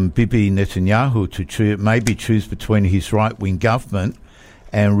Bibi Netanyahu to maybe choose between his right-wing government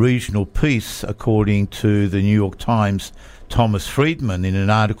and regional peace, according to the New York Times' Thomas Friedman in an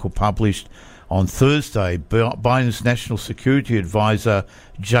article published on Thursday. Biden's national security advisor,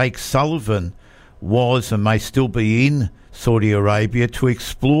 Jake Sullivan, was and may still be in Saudi Arabia to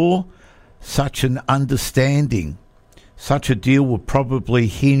explore such an understanding. Such a deal would probably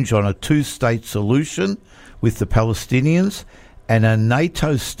hinge on a two-state solution with the Palestinians and a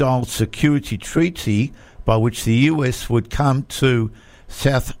NATO-style security treaty by which the US would come to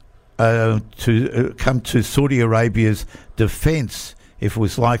Saudi Arabia's defence if it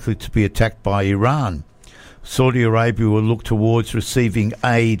was likely to be attacked by Iran. Saudi Arabia will look towards receiving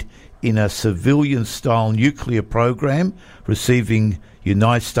aid in a civilian-style nuclear program, receiving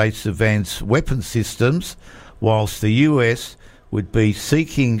United States advanced weapon systems, whilst the US would be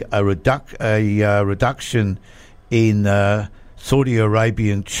seeking a reduction in Saudi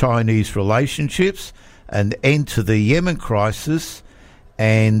Arabian-Chinese relationships, an end to the Yemen crisis,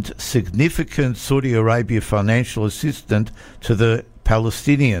 and significant Saudi Arabia financial assistance to the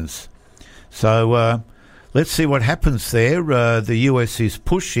Palestinians. So let's see what happens there. The US is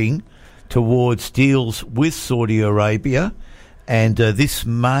pushing towards deals with Saudi Arabia, and this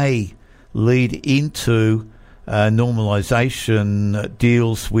may lead into normalisation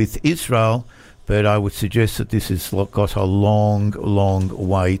deals with Israel, but I would suggest that this has got a long, long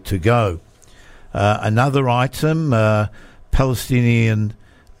way to go. Another item, Palestinian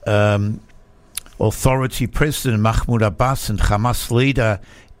Authority President Mahmoud Abbas and Hamas leader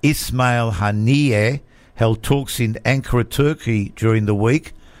Ismail Haniyeh held talks in Ankara, Turkey during the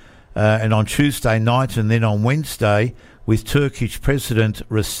week, and on Tuesday night and then on Wednesday with Turkish President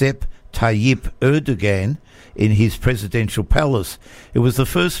Recep Tayyip Erdogan in his presidential palace. It was the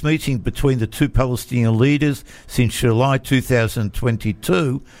first meeting between the two Palestinian leaders since July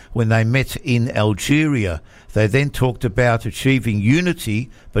 2022 when they met in Algeria. They then talked about achieving unity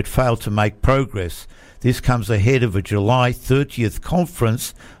but failed to make progress. This comes ahead of a July 30th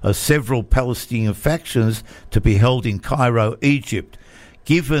conference of several Palestinian factions to be held in Cairo, Egypt.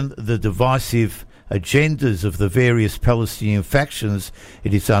 Given the divisive agendas of the various Palestinian factions,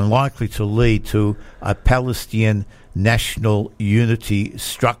 it is unlikely to lead to a Palestinian national unity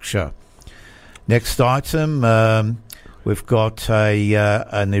structure. Next item, we've got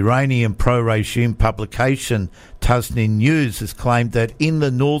an Iranian pro-regime publication, Tasnim News, has claimed that in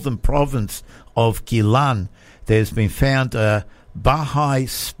the northern province of Gilan, there's been found a Baha'i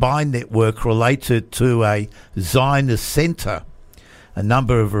spy network related to a Zionist centre. A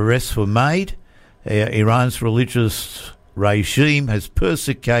number of arrests were made. Iran's religious regime has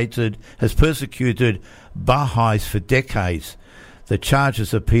persecuted Baha'is for decades. The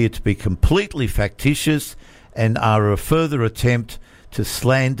charges appear to be completely factitious and are a further attempt to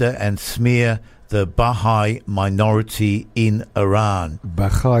slander and smear the Baha'i minority in Iran.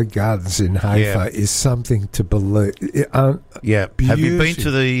 Baha'i Gardens in Haifa is something to believe. Yeah. Have you been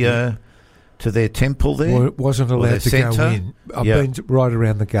to the to their temple there? Well, it wasn't allowed to go in. I've been right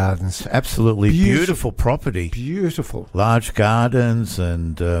around the gardens. Absolutely beautiful property. Beautiful. Large gardens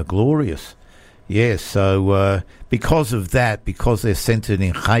and glorious. Yes, so because of that, because they're centred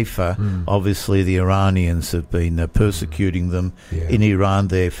in Haifa, obviously the Iranians have been persecuting them in Iran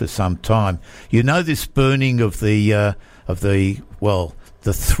there for some time. You know, this burning of the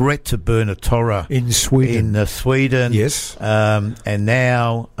threat to burn a Torah in Sweden. Yes, and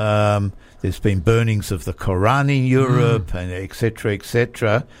now there's been burnings of the Quran in Europe, and etc.,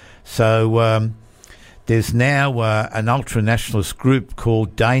 etc. So there's now an ultra-nationalist group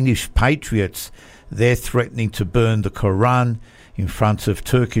called Danish Patriots. They're threatening to burn the Quran in front of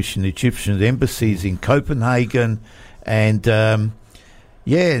Turkish and Egyptian embassies in Copenhagen, and now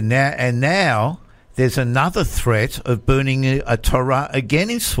there's another threat of burning a Torah again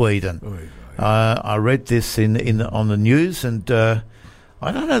in Sweden. I read this on the news, and I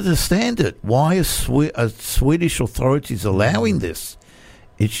don't understand it. Why are Swedish authorities allowing this?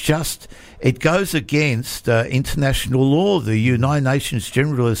 It's just, it goes against international law. The United Nations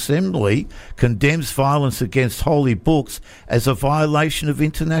General Assembly condemns violence against holy books as a violation of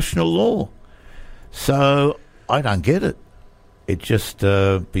international law. So I don't get it. It's just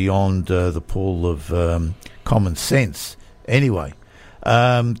beyond the pool of common sense. Anyway,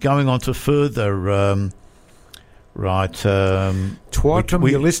 going on to further...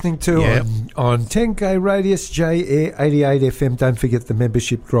 Twatum, you're listening to on 10Kradius, J-Air 88 FM. Don't forget the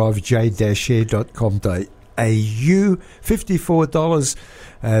membership drive, j-air.com.au. $54.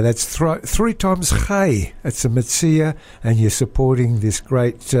 That's three times Chai. That's a Metzia, and you're supporting this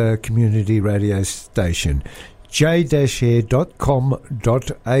great community radio station. j-air.com.au.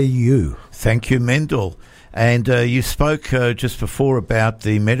 Thank you, Mendel. And you spoke just before about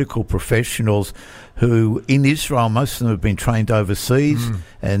the medical professionals who, in Israel, most of them have been trained overseas,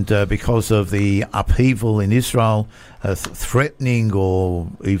 and because of the upheaval in Israel, threatening or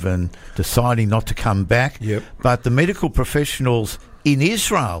even deciding not to come back. But the medical professionals in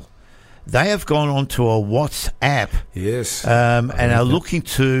Israel, they have gone onto a WhatsApp and are looking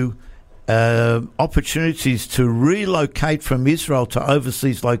to opportunities to relocate from Israel to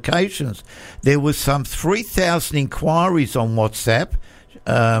overseas locations. There was some 3,000 inquiries on WhatsApp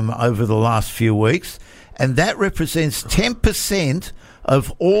over the last few weeks, and that represents 10%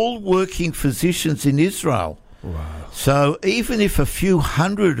 of all working physicians in Israel. Wow. So even if a few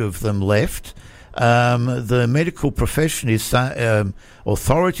hundred of them left, the medical profession is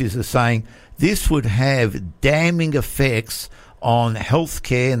authorities are saying this would have damning effects on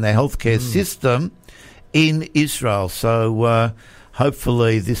healthcare and the healthcare system in Israel. So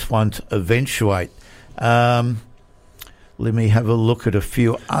hopefully this won't eventuate. Let me have a look at a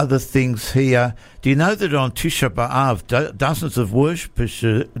few other things here. Do you know that on Tisha B'Av, dozens of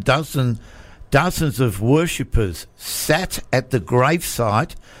worshippers sat at the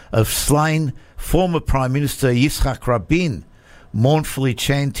gravesite of slain former Prime Minister Yitzhak Rabin, mournfully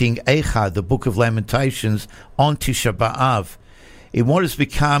chanting Eicha, the Book of Lamentations, on Tisha B'Av, in what has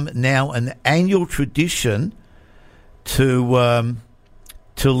become now an annual tradition to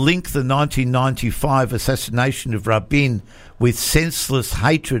link the 1995 assassination of Rabin with senseless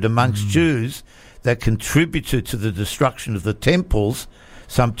hatred amongst Jews that contributed to the destruction of the temples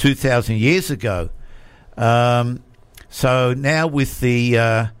some 2,000 years ago. So now with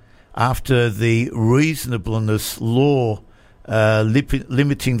the after the reasonableness law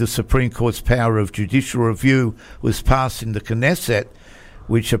limiting the Supreme Court's power of judicial review was passed in the Knesset,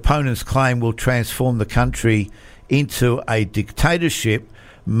 which opponents claim will transform the country into a dictatorship,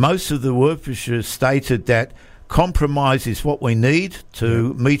 most of the worshippers stated that compromise is what we need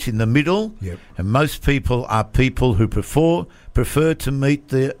to meet in the middle, and most people are people who prefer to meet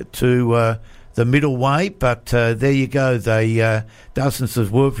the middle way. But there you go. They dozens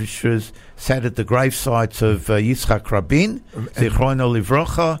of worshippers sat at the gravesites of Yitzhak Rabin, Zichrono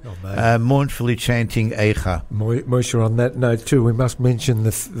Livrocha, mournfully chanting Eicha. Moshe, on that note too, we must mention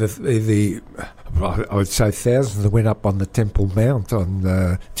the I would say thousands that went up on the Temple Mount on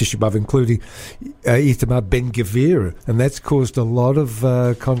Tisha B'Av, including Itamar Ben-Gvir, and that's caused a lot of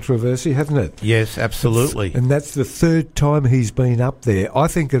controversy, hasn't it? Yes, absolutely. And that's the third time he's been up there. I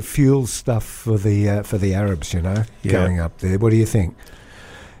think it fuels stuff for the Arabs, going up there. What do you think?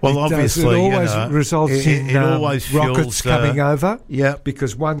 Well, obviously, it always results in it always rockets fuels, coming over. Yeah,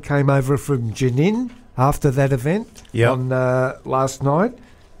 because one came over from Jenin after that event on last night.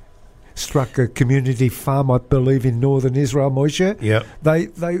 Struck a community farm, I believe, in northern Israel, Moshe. Yep.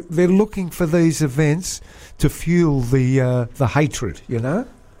 They're looking for these events to fuel the hatred, you know.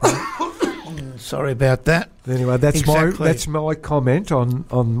 Sorry about that. Anyway, that's my comment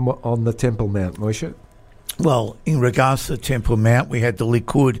on the Temple Mount, Moshe. Well, in regards to the Temple Mount, we had the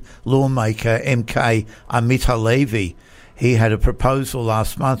Likud lawmaker MK Amit Halevi. He had a proposal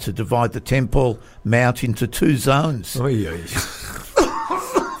last month to divide the Temple Mount into 2 zones. Oh, yeah.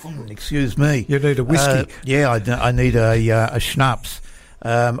 Excuse me. You need a whiskey. I need a schnapps.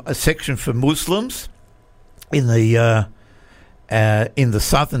 A section for Muslims in the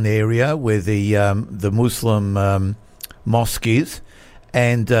southern area where the Muslim mosque is,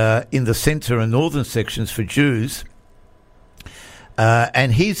 and in the centre and northern sections for Jews.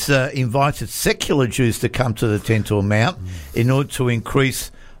 And he's invited secular Jews to come to the Temple Mount in order to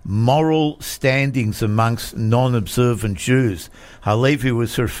increase moral standings amongst non-observant Jews. Halevi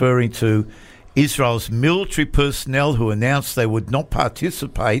was referring to Israel's military personnel who announced they would not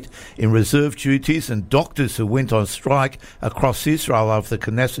participate in reserve duties, and doctors who went on strike across Israel after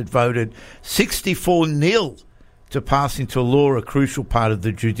the Knesset voted 64-0 to pass into law a crucial part of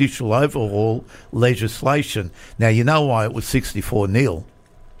the judicial overhaul legislation. Now, you know why it was 64-0?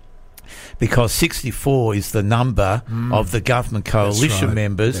 Because 64 is the number of the government coalition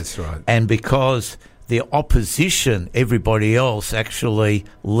members. That's right. And because the opposition, everybody else, actually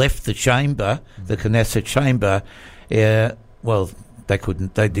left the chamber, the Knesset chamber, they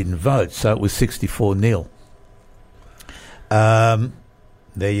didn't vote. So it was 64-0.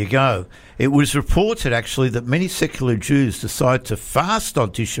 There you go. It was reported, actually, that many secular Jews decided to fast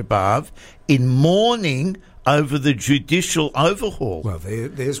on Tisha B'Av in mourning over the judicial overhaul. Well,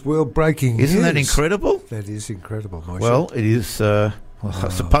 there's world-breaking news. Isn't that incredible? That is incredible, Moshe. Well, it is. I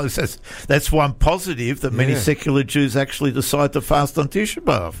suppose that's one positive, that many secular Jews actually decide to fast on Tisha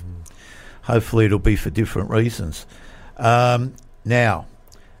B'Av. Hopefully it'll be for different reasons. Now,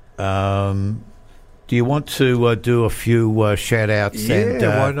 do you want to do a few shout-outs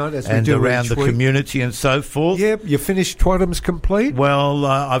why not, as we and do around each the week. community and so forth? Yep, you finished Twadham's complete? Well,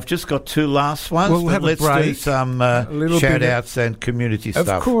 I've just got 2 last ones, We'll but have a let's break. do some little shout-outs and community stuff.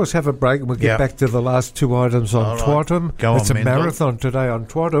 Of course, have a break and we'll get back to the last 2 items on All right. Twadham. Go It's on, a Mendel. marathon today on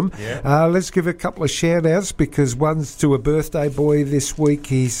Twadham. Let's give a couple of shout-outs, because one's to a birthday boy this week.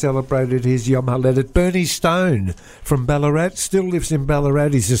 He celebrated his Yom Haledet. Bernie Stone from Ballarat, still lives in Ballarat.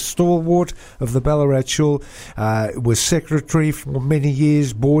 He's a stalwart of the Ballarat Shul. Was secretary for many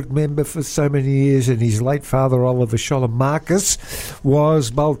years, board member for so many years, and his late father, Oliver Sholem Marcus, was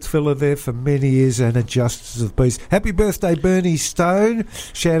Bolt Filler there for many years and a Justice of the Peace. Happy birthday, Bernie Stone.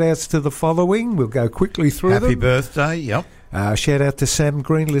 Shout-outs to the following. We'll go quickly through them. Happy birthday, yep. Shout out to Sam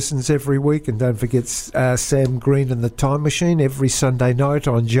Green, listens every week, and don't forget Sam Green and the Time Machine every Sunday night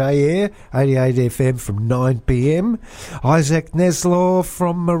on J-Air, 88 FM from 9 p.m. Isaac Neslaw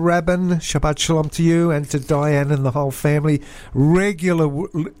from Moorabbin, Shabbat Shalom to you and to Diane and the whole family.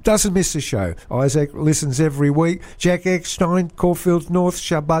 Doesn't miss a show. Isaac listens every week. Jack Eckstein, Caulfield North,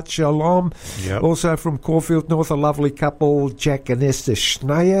 Shabbat Shalom. Yep. Also from Caulfield North, a lovely couple, Jack and Esther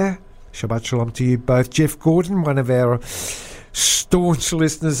Schneier. Shabbat Shalom to you both. Jeff Gordon, one of our staunch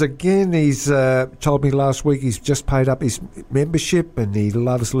listeners again. He's told me last week he's just paid up his membership and he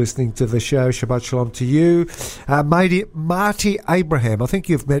loves listening to the show. Shabbat Shalom to you. Marty Abraham. I think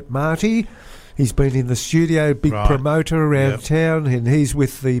you've met Marty. He's been in the studio, big promoter around town, and he's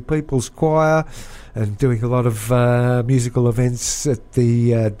with the People's Choir and doing a lot of musical events at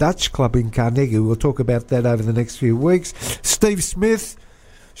the Dutch Club in Carnegie. We'll talk about that over the next few weeks. Steve Smith,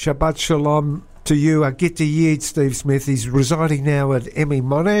 Shabbat Shalom to you. Agita Yid, Steve Smith. He's residing now at Emmy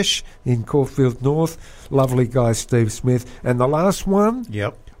Monash in Caulfield North. Lovely guy, Steve Smith. And the last one,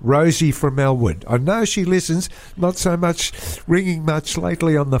 Rosie from Elwood. I know she listens, not so much ringing much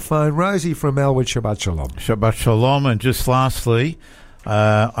lately on the phone. Rosie from Elwood, Shabbat Shalom. Shabbat Shalom. And just lastly,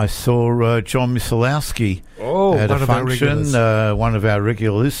 I saw John Misalowski at a function, one of our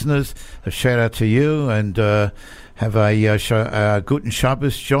regular listeners. A shout out to you, and have a Guten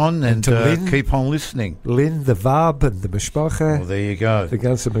Shabbos, John, and keep on listening. Lynn, the Vab, and the Mishpacha. Well, there you go. The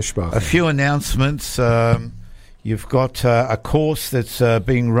ganze Mishpacha. A few announcements. You've got a course that's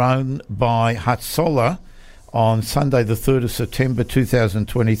being run by Hatzola on Sunday the 3rd of September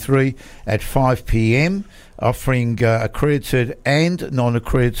 2023 at 5 p.m, offering accredited and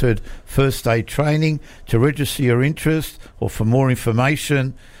non-accredited first aid training. To register your interest or for more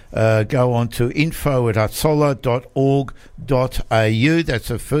information, go on to info@hatzola.org.au. That's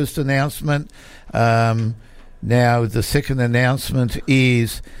a first announcement. Now, the second announcement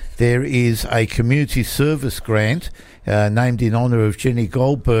is there is a community service grant named in honour of Jenny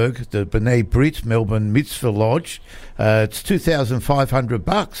Goldberg, the B'nai Brit Melbourne Mitzvah Lodge. It's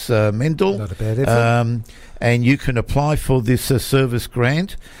 $2,500, Mendel. Not a bad effort. And you can apply for this service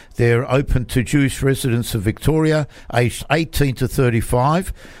grant. They're open to Jewish residents of Victoria, aged 18 to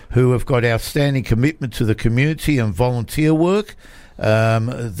 35, who have got outstanding commitment to the community and volunteer work.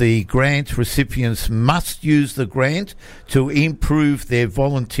 The grant recipients must use the grant to improve their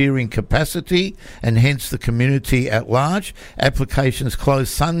volunteering capacity and hence the community at large. Applications close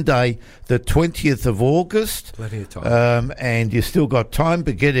Sunday, the 20th of August. Plenty of time. And you still got time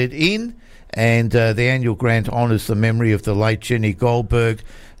to get it in. And the annual grant honours the memory of the late Jenny Goldberg,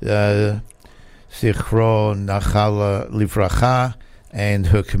 Zichro Nachala Livracha, and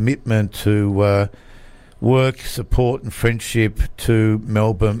her commitment to work, support and friendship to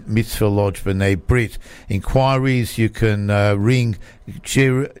Melbourne Mitzvah Lodge B'nai Brit. Inquiries, you can ring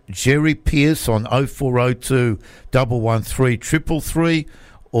Jerry Pierce on 0402 113 333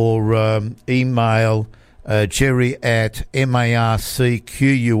 or email Jerry at marcqui.com,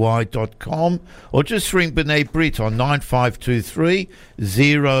 or just ring B'nai Brit on 9523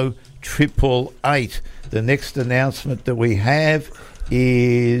 0888. The next announcement that we have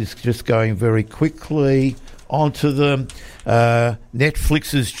is just going very quickly onto them.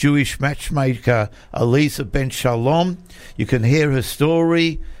 Netflix's Jewish matchmaker Eliza Ben Shalom. You can hear her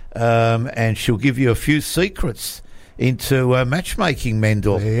story, and she'll give you a few secrets into matchmaking,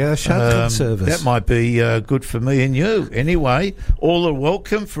 Mendel. Yeah, shotgun service. That might be good for me and you. Anyway, all are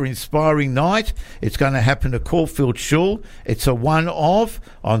welcome for Inspiring Night. It's going to happen at Caulfield Shul. It's a one-off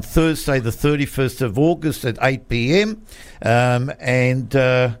on Thursday, the 31st of August at 8 p.m. And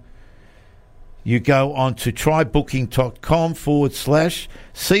you go on to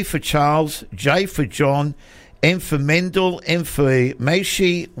trybooking.com/C for Charles, J for John, M for Mendel, M for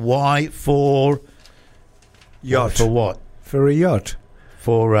Maishi, Y for... Yacht. For what? For a yacht.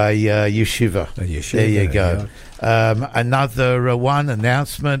 For a yeshiva. A yeshiva. There you go. Another one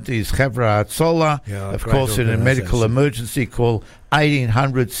announcement is Chavra Atzola. Of course, in a medical emergency, call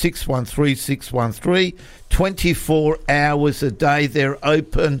 1800-613-613. 24 hours a day. They're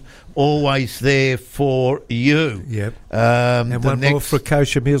open, always there for you. Yep. And one more for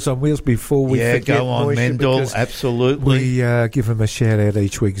Kosher Meals on Wheels before we forget. Go on, Moishe, Mendel. Absolutely. We give them a shout out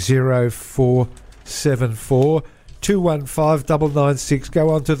each week. 0474 215 996. Go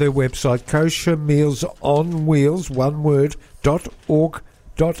onto their website, Kosher Meals on Wheels, one word, .org.au,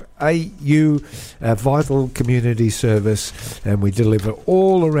 a vital community service, and we deliver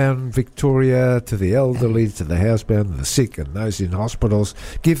all around Victoria to the elderly, to the housebound, the sick, and those in hospitals.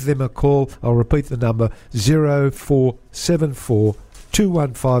 Give them a call. I'll repeat the number, 0474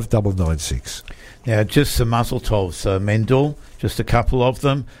 215 996. Now, just some mazel tovs, Mendel, just a couple of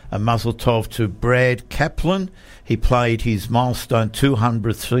them. A mazel tov to Brad Kaplan. He played his milestone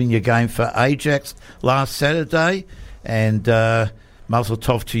 200th senior game for Ajax last Saturday. And mazel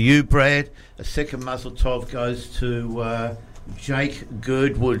tov to you, Brad. A second mazel tov goes to Jake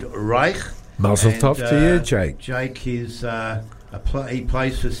Girdwood Reich. Mazel tov to you, Jake. Jake is he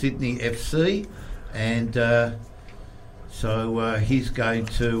plays for Sydney FC, and so he's going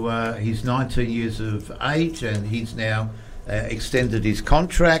to he's 19 years of age, and he's now extended his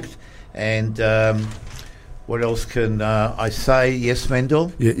contract. And what else can I say? Yes,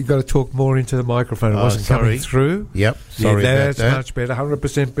 Mendel? Yeah, you've got to talk more into the microphone. It wasn't coming through. Yep, sorry about that's that. Much better,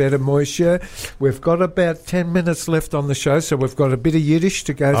 100% better, Moishe. We've got about 10 minutes left on the show, so we've got a bit of Yiddish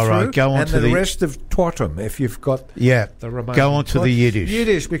to go through. All right, go on and to the rest of Twatum, if you've got the remaining. Go on to the Yiddish.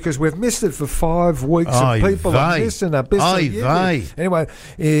 Yiddish, because we've missed it for 5 weeks, and people are missing a bisschen Yiddish. Anyway,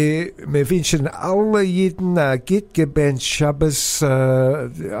 wir wünschen alle Jiden Git Gebend Shabbos,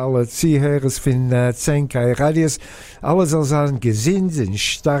 alle Ziehhörers von TenKradius. Alle soll sein gesinnt und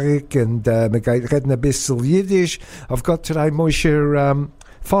stark, and wir reden ein bisschen Yiddish. I've got today, Moshe,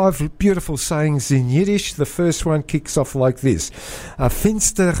 5 beautiful sayings in Yiddish. The first one kicks off like this. A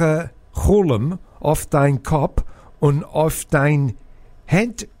finstere Cholm auf dein Kopf und auf dein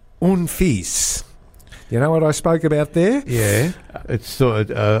Hand und Fies. You know what I spoke about there? Yeah, it's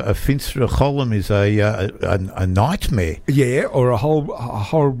sort of a finstere Cholm is a nightmare. Yeah, or a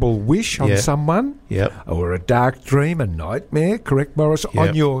horrible wish on someone. Yep. Or a dark dream, a nightmare. Correct, Morris? Yep.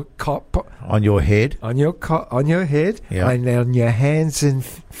 On your cop. On your head. On your head. Yep. And on your hands and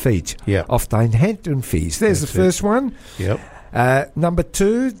feet. Yeah. Auf dein Hand und Fies. There's That's the first one. Yep. Number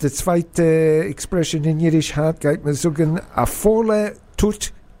 2, the zweite expression in Yiddish geht man sagen, a Fohle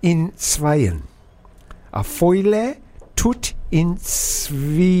tut in zweien. A Fohle tut in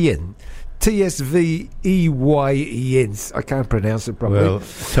zweien. TSVEYENS. I can't pronounce it properly. Well,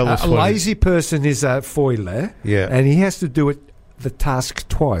 tell us A what lazy person is a foiler, Yeah. and he has to do the task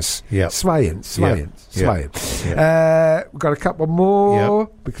twice. Yeah. Zweien. Yeah. We've got a couple more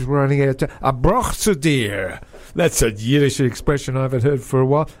because we're running out of time. A broch zu dir. That's a Yiddish expression I haven't heard for a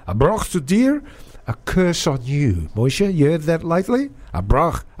while. A broch zu dir, a curse on you. Moshe, you heard that lately? A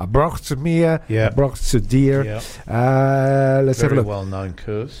broch zu mir, Yeah. a broch zu dir. Yeah. Let's have a Very look. well-known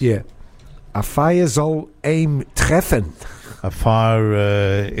curse. Yeah. A fire soll aim treffen. A fire,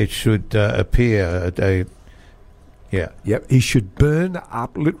 it should appear. Yep, he should burn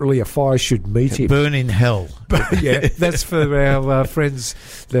up. Literally, a fire should meet him. Burn in hell. Yeah, that's for our friends,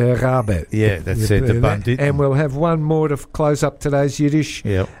 the Rabe. Yeah, that's it, the Banditen. And we'll have one more to close up today's Yiddish.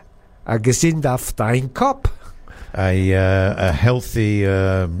 Yep. A Gesind auf dein Kopf. A healthy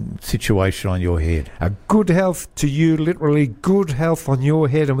situation on your head. A good health to you, literally good health on your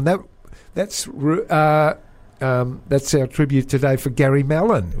head. And that's our tribute today for Gary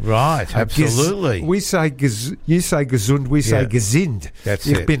Mellon. Right, absolutely. We say you say gesund, we say gesind. That's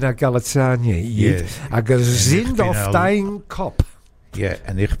Ich it. bin a Galicianer. Yes. A Gesind bin auf a- dein Kopf. Yeah,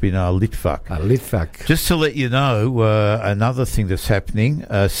 and ich bin a Litvak. A Litvak. Just to let you know, another thing that's happening,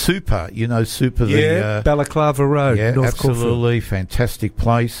 Super, Super, Balaclava Road, yeah, North absolutely fantastic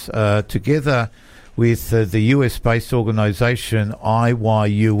place. Together with the US-based organisation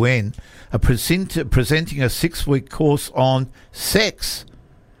IYUN, are presenting a 6-week course on sex.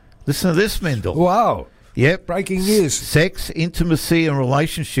 Listen to this, Mendel. Wow. Yep. Breaking news. Sex, intimacy and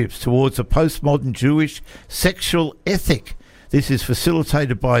relationships towards a postmodern Jewish sexual ethic. This is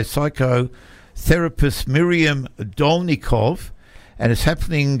facilitated by psychotherapist Miriam Dolnikov, and it's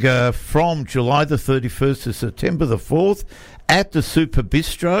happening from July the 31st to September the 4th at the Super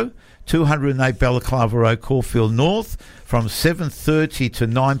Bistro, 208 Balaclava Road, Caulfield North, from 7:30 to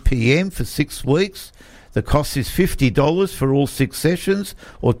 9 p.m. for 6 weeks. The cost is $50 for all 6 sessions,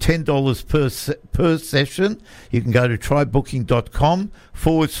 or $10 per session. You can go to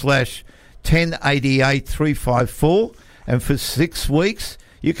try.booking.com/1088-354, and for 6 weeks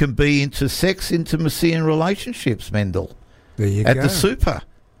you can be into sex, intimacy and relationships, Mendel. There you at go. the Super.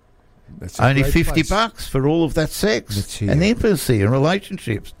 That's a Only great $50 place. for all of that sex and intimacy and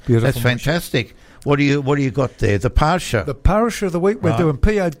relationships. Beautiful. That's fantastic. What do you got there? The Parsha. The Parasha of the week, we're doing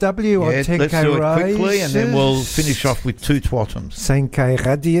POW on Let's do it quickly, and then we'll finish off with 2 twatums.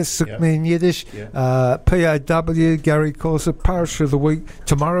 TenKradius, sagt man in Yiddish. POW, Gary calls it Parasha of the week.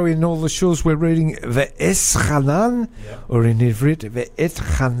 Tomorrow in all the shuls we're reading Ve'es Chanan, or in Ivrit, Ve'et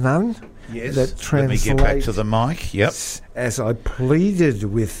Chanan. Yes. That Let me get back to translates the mic. Yep. as I pleaded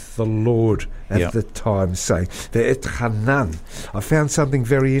with the Lord at the time, saying, Ve'et Chanan. I found something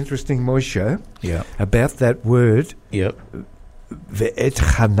very interesting, Moshe, about that word. Yep. Ve'et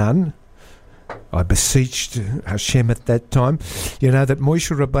Chanan. I beseeched Hashem at that time. You know that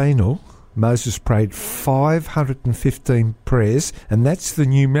Moshe Rabbeinu, Moses prayed 515 prayers, and that's the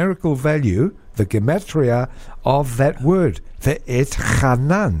numerical value, the gematria of that word, Ve'et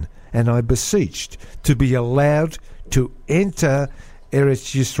Chanan. And I beseeched to be allowed to enter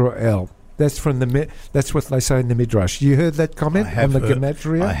Eretz Yisrael. That's from that's what they say in the Midrash. You heard that comment on the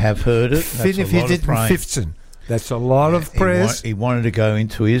gematria? I have heard it. That's a lot of praying. 15. That's a lot of prayers. He wanted to go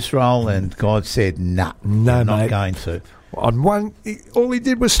into Israel, and God said, no, No, not mate. going to. On one, all he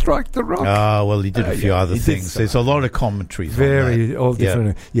did was strike the rock. Oh, well, he did a few other he did things. some There's a lot of commentaries Very, on that. all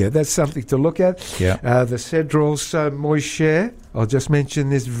different. Yeah, that's something to look at. Yeah. The Sedra also, Moshe, I'll just mention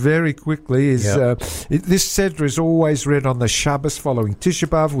this very quickly, is this Sedra is always read on the Shabbos following Tisha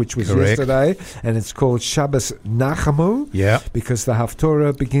B'Av, which was Correct. yesterday, and it's called Shabbos Nachamu, Yeah. because the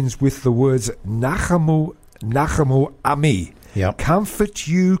Haftorah begins with the words Nachamu, Nachamu Ami. Yep. Comfort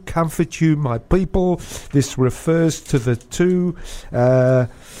you, my people. This refers to the two,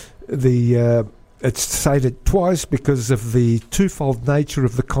 it's stated twice because of the twofold nature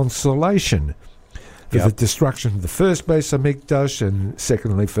of the consolation. For the destruction of the first base Hamikdash, and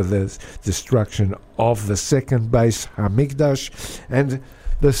secondly for the destruction of the second base Hamikdash. And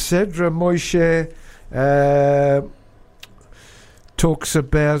the Sedra Moshe talks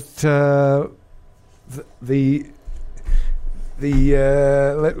about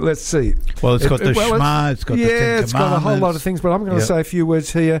let's see. Well, it's got the Shema, it's got the Ten Commandments. It's got a whole lot of things, but I'm going to say a few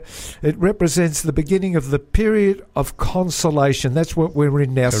words here. It represents the beginning of the period of consolation. That's what we're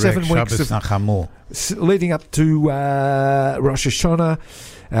in now. Correct. 7 weeks Shabbos Nachamu. leading up to Rosh Hashanah.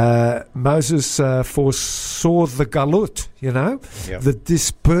 Moses foresaw the galut, the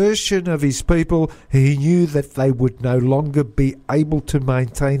dispersion of his people. He knew that they would no longer be able to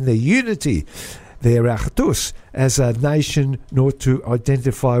maintain their unity. their achdus as a nation, nor to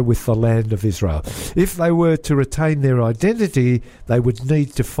identify with the land of Israel. If they were to retain their identity, they would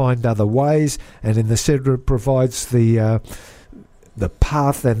need to find other ways, and in the Sedra it provides the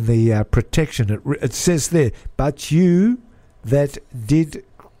path and the protection. It says there, but you that did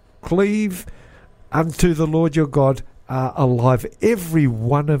cleave unto the Lord your God are alive, every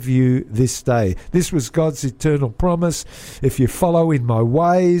one of you this day. This was God's eternal promise. If you follow in my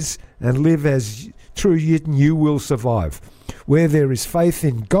ways and live as true Yidden, you will survive. Where there is faith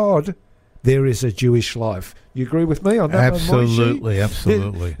in God, there is a Jewish life. You agree with me on that? Absolutely,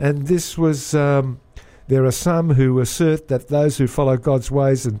 absolutely. And this was... there are some who assert that those who follow God's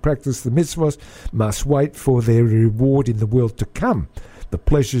ways and practice the mitzvahs must wait for their reward in the world to come. The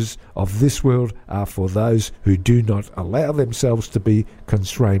pleasures of this world are for those who do not allow themselves to be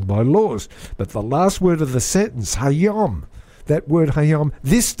constrained by laws. But the last word of the sentence, hayom, that word hayom,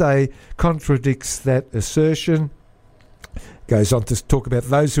 this day, contradicts that assertion. Goes on to talk about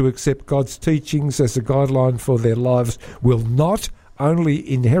those who accept God's teachings as a guideline for their lives will not only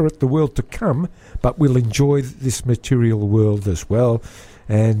inherit the world to come, but will enjoy this material world as well.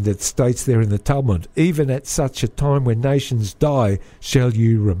 And it states there in the Talmud, even at such a time when nations die, shall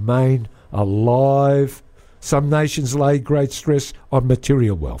you remain alive. Some nations lay great stress on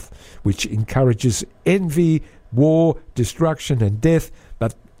material wealth, which encourages envy, war, destruction, and death.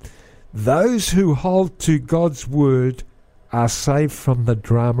 But those who hold to God's word are saved from the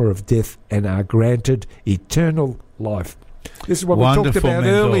drama of death and are granted eternal life. This is what Wonderful, we talked about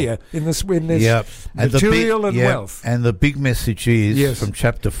Mendel. earlier in this Yep. material and wealth. And the big message is from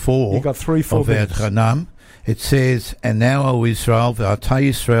chapter 4 You got 3-4 of minutes. Chanam. It says, and now, O Israel, v'ata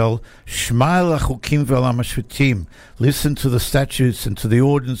Yisrael, shma lachukim v'lamashvitim. Listen to the statutes and to the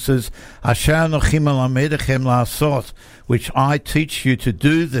ordinances, asher anochim alamedechem la'asot, which I teach you to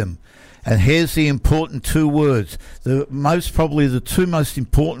do them. And here's the important two words, probably the two most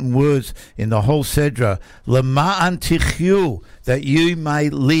important words in the whole Sedra, Lema'an tichyu, that you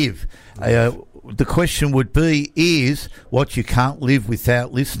may live. The question would be, is what you can't live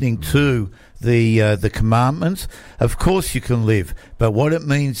without listening to the commandments? Of course you can live, but what it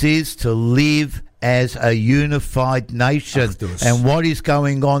means is to live as a unified nation. And what is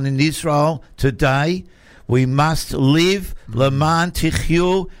going on in Israel today? We must live Leman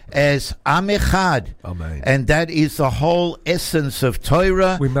Tichyu as Am Echad. Amen. And that is the whole essence of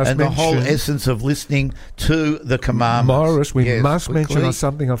Torah and the whole essence of listening to the commandments. Morris, we must mention on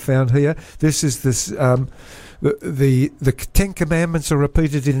something I found here. This is this. The 10 Commandments are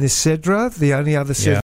repeated in this Sedra. The only other Sedra